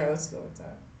 Yeah, let's go with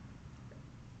that.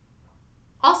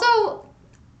 Also,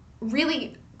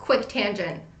 really quick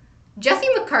tangent. Jesse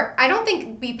McCartney, I don't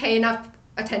think we pay enough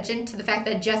attention to the fact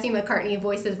that Jesse McCartney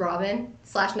voices Robin /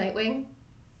 Nightwing.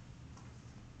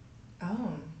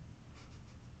 Oh.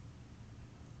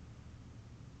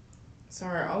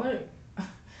 Sorry,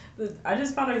 I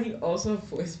just found out he also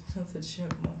voiced one of the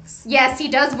chipmunks. Yes, he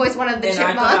does voice one of the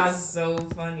chipmunks. I thought that was so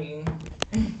funny.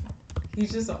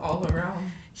 He's just all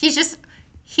around. He's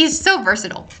He's so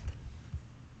versatile.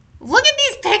 Look at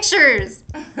these pictures.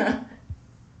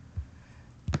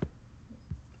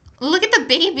 Look at the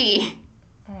baby.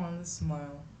 Oh, the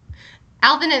smile.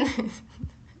 Alvin and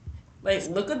Like,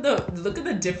 look at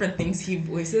the different things he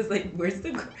voices. Like, where's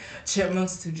the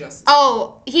Chipmunks to Justice?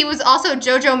 Oh, he was also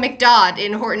JoJo McDodd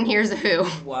in Horton Hears a Who.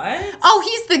 What? Oh,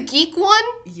 he's the geek one?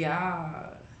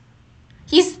 Yeah.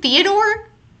 He's Theodore?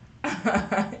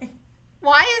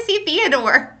 Why is he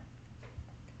Theodore?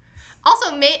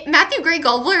 Also, Matthew Gray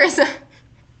Goldblum is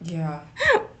Yeah.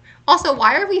 Also,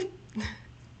 why are we...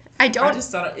 I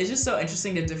just thought it's just so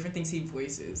interesting the different things he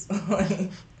voices. Like,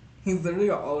 he's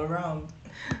literally all around.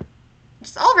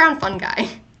 Just all around fun guy.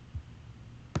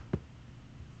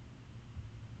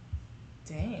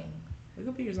 Dang.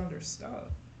 Wikipedia's on their stuff.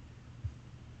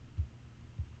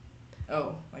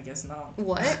 Oh, I guess not.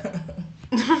 What?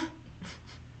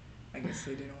 I guess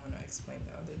they didn't want to explain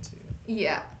the other two.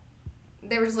 Yeah.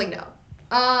 They were just like, no.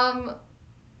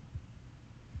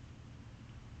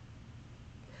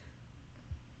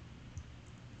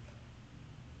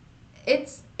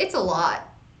 It's a lot.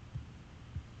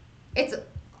 It's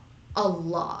a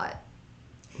lot.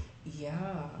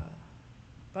 Yeah.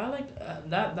 But I like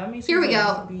that makes Here we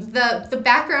go. The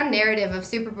background narrative of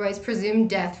Superboy's presumed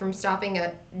death from stopping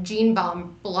a gene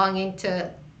bomb belonging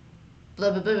to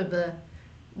blah blah blah blah blah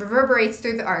reverberates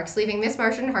through the arcs, leaving Miss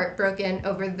Martian heartbroken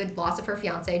over the loss of her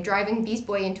fiance, driving Beast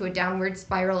Boy into a downward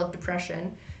spiral of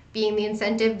depression, being the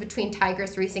incentive between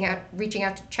Tigress reaching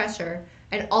out to Cheshire,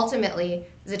 and ultimately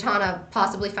Zatanna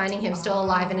possibly finding him still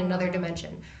alive in another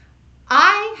dimension.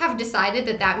 I have decided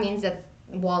that means that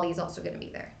Wally's also going to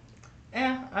be there.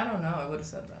 I don't know. I would have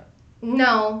said that.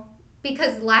 No,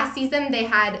 because last season they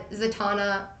had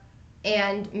Zatanna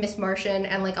and Miss Martian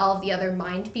and like all of the other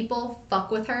mind people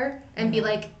fuck with her and be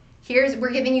like,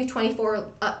 we're giving you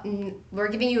 24, we're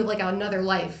giving you like another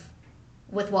life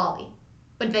with Wally,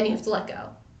 but then you have to let go.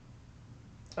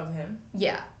 Of him?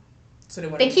 Yeah. So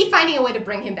they keep finding a way to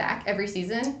bring him back every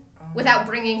season without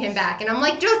bringing him back, and I'm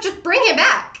like, just bring him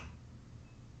back.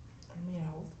 I mean,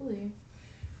 hopefully.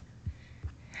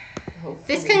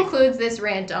 This concludes this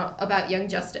rant about Young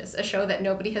Justice, a show that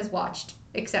nobody has watched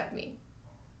except me.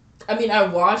 I mean, I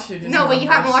watched it. No, but you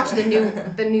haven't watched the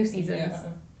new seasons. Yeah.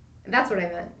 That's what I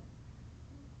meant.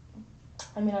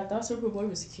 I mean, I thought Superboy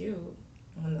was cute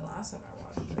when the last time I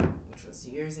watched it, which was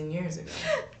years and years ago.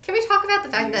 Can we talk about the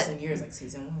fact years and years, like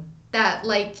season 1. That,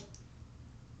 like,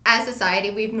 as society,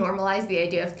 we've normalized the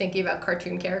idea of thinking about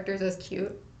cartoon characters as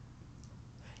cute?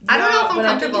 Yeah, I don't know if I'm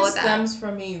comfortable with that. It stems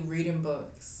from me reading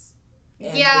books.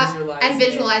 And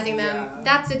visualizing them. Yeah.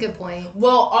 That's a good point.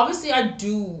 Well, obviously I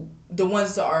do the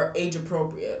ones that are age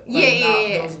appropriate. Not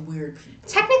those weird people.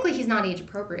 Technically, he's not age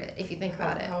appropriate if you think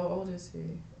about it. How old is he?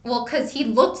 Well, because he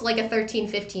looked like a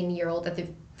 13, 15-year-old at the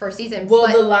first season.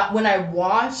 Well, when I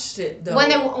watched it, though.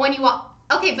 When you watch...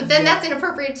 Okay, but then that's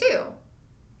inappropriate, too.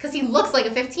 Because he looks like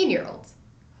a 15-year-old.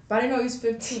 But I didn't know he was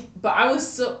 15. But I was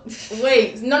still...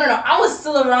 Wait, no. I was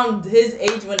still around his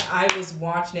age when I was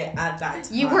watching it at that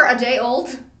time. You were a day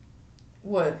old?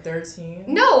 What, 13?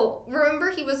 No. Remember,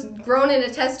 he was grown in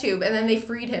a test tube, and then they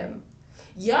freed him.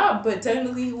 Yeah, but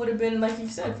technically he would have been, like you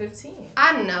said, 15.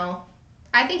 I don't know.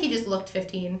 I think he just looked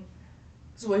 15.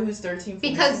 So what, he was 13? 14?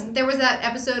 Because there was that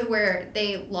episode where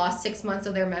they lost 6 months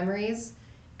of their memories,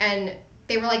 and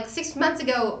they were like, 6 months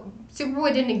ago,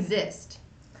 Superboy didn't exist.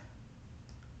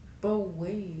 But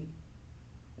wait.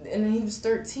 And then he was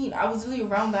 13. I was really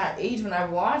around that age when I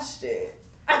watched it.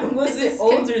 I wasn't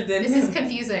older than him. This is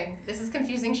confusing. This is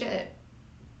confusing shit.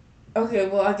 Okay,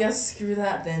 well, I guess screw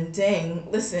that then. Dang.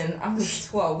 Listen, I was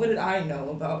 12. What did I know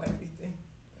about everything?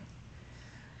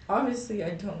 Obviously,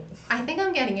 I don't. I think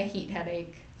I'm getting a heat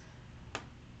headache.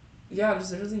 Yeah,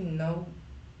 there's literally no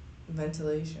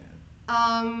ventilation.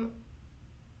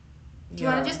 Do you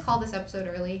want to just call this episode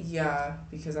early? Yeah,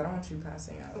 because I don't want you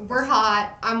passing out. We're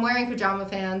hot. I'm wearing pajama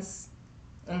pants.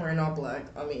 I'm wearing all black.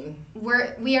 I mean...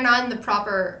 We are not in the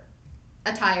proper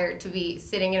attire to be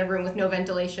sitting in a room with no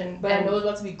ventilation. But I know it's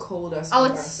about to be cold as fuck. Oh,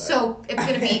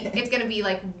 it's gonna be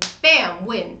like, bam,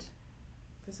 wind.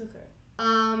 It's okay.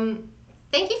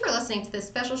 Thank you for listening to this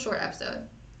special short episode.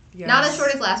 Yes. Not as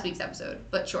short as last week's episode,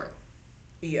 but short.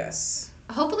 Yes.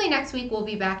 Hopefully next week we'll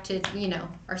be back to,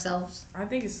 ourselves. I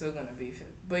think it's still gonna be,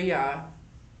 but yeah.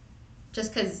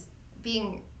 Just because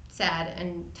being sad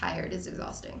and tired is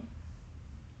exhausting.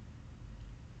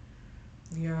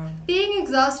 Yeah. Being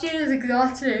exhausted is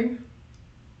exhausting.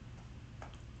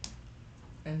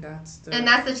 And that's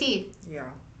the tea.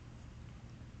 Yeah.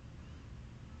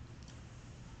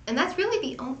 And that's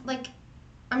really the only,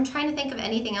 I'm trying to think of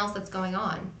anything else that's going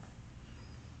on.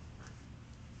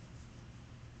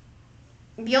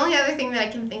 The only other thing that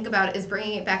I can think about is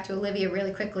bringing it back to Olivia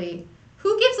really quickly.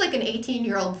 Who gives like an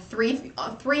 18-year-old three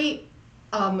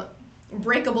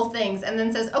breakable things and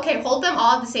then says, okay, hold them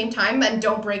all at the same time and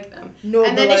don't break them? No,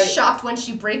 and then is shocked when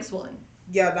she breaks one.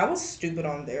 Yeah, that was stupid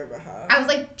on their behalf. I was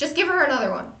like, just give her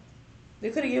another one. They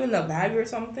could have given a bag or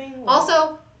something.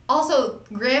 Also,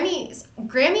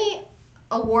 Grammy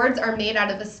awards are made out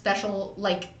of a special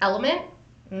like element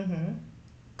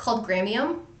called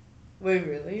Gramium. Wait,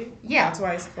 really? Yeah. That's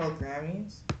why it's called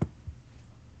Grammys?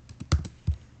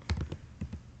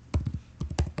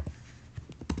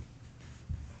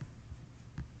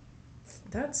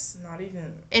 That's not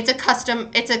even... It's a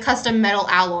custom metal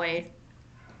alloy.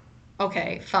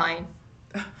 Okay, fine.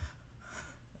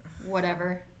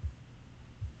 Whatever.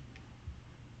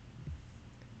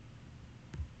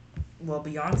 Well,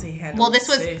 Beyonce handled Well, this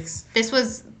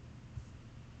was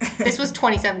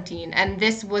 2017, and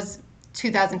this was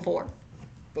 2004.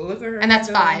 But look at her. And that's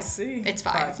 5. C. It's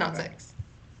 5. It's not 6.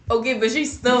 Okay, but she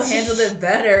still handled it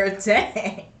better.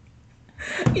 Dang.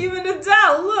 Even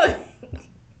Adele, look.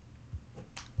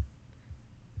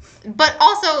 But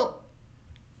also,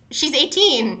 she's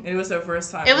 18. It was her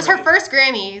first time. It was her first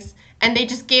Grammys, and they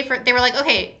just gave her. They were like,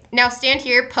 okay, now stand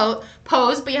here,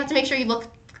 pose, but you have to make sure you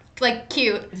look like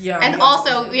cute. Yeah. And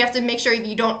also, you have to make sure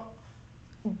you don't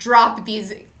drop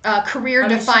these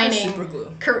career-defining. Super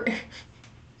glue.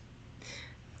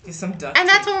 Get some duct. And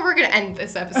that's where we're gonna end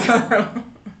this episode.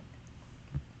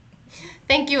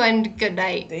 Thank you and good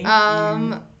night. Thank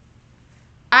you.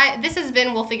 This has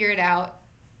been We'll Figure It Out.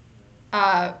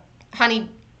 Honey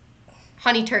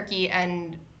turkey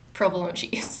and provolone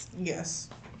cheese. Yes.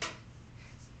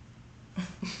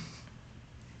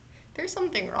 There's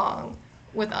something wrong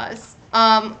with us.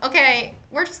 Okay,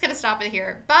 we're just gonna stop it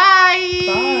here. Bye.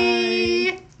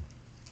 Bye.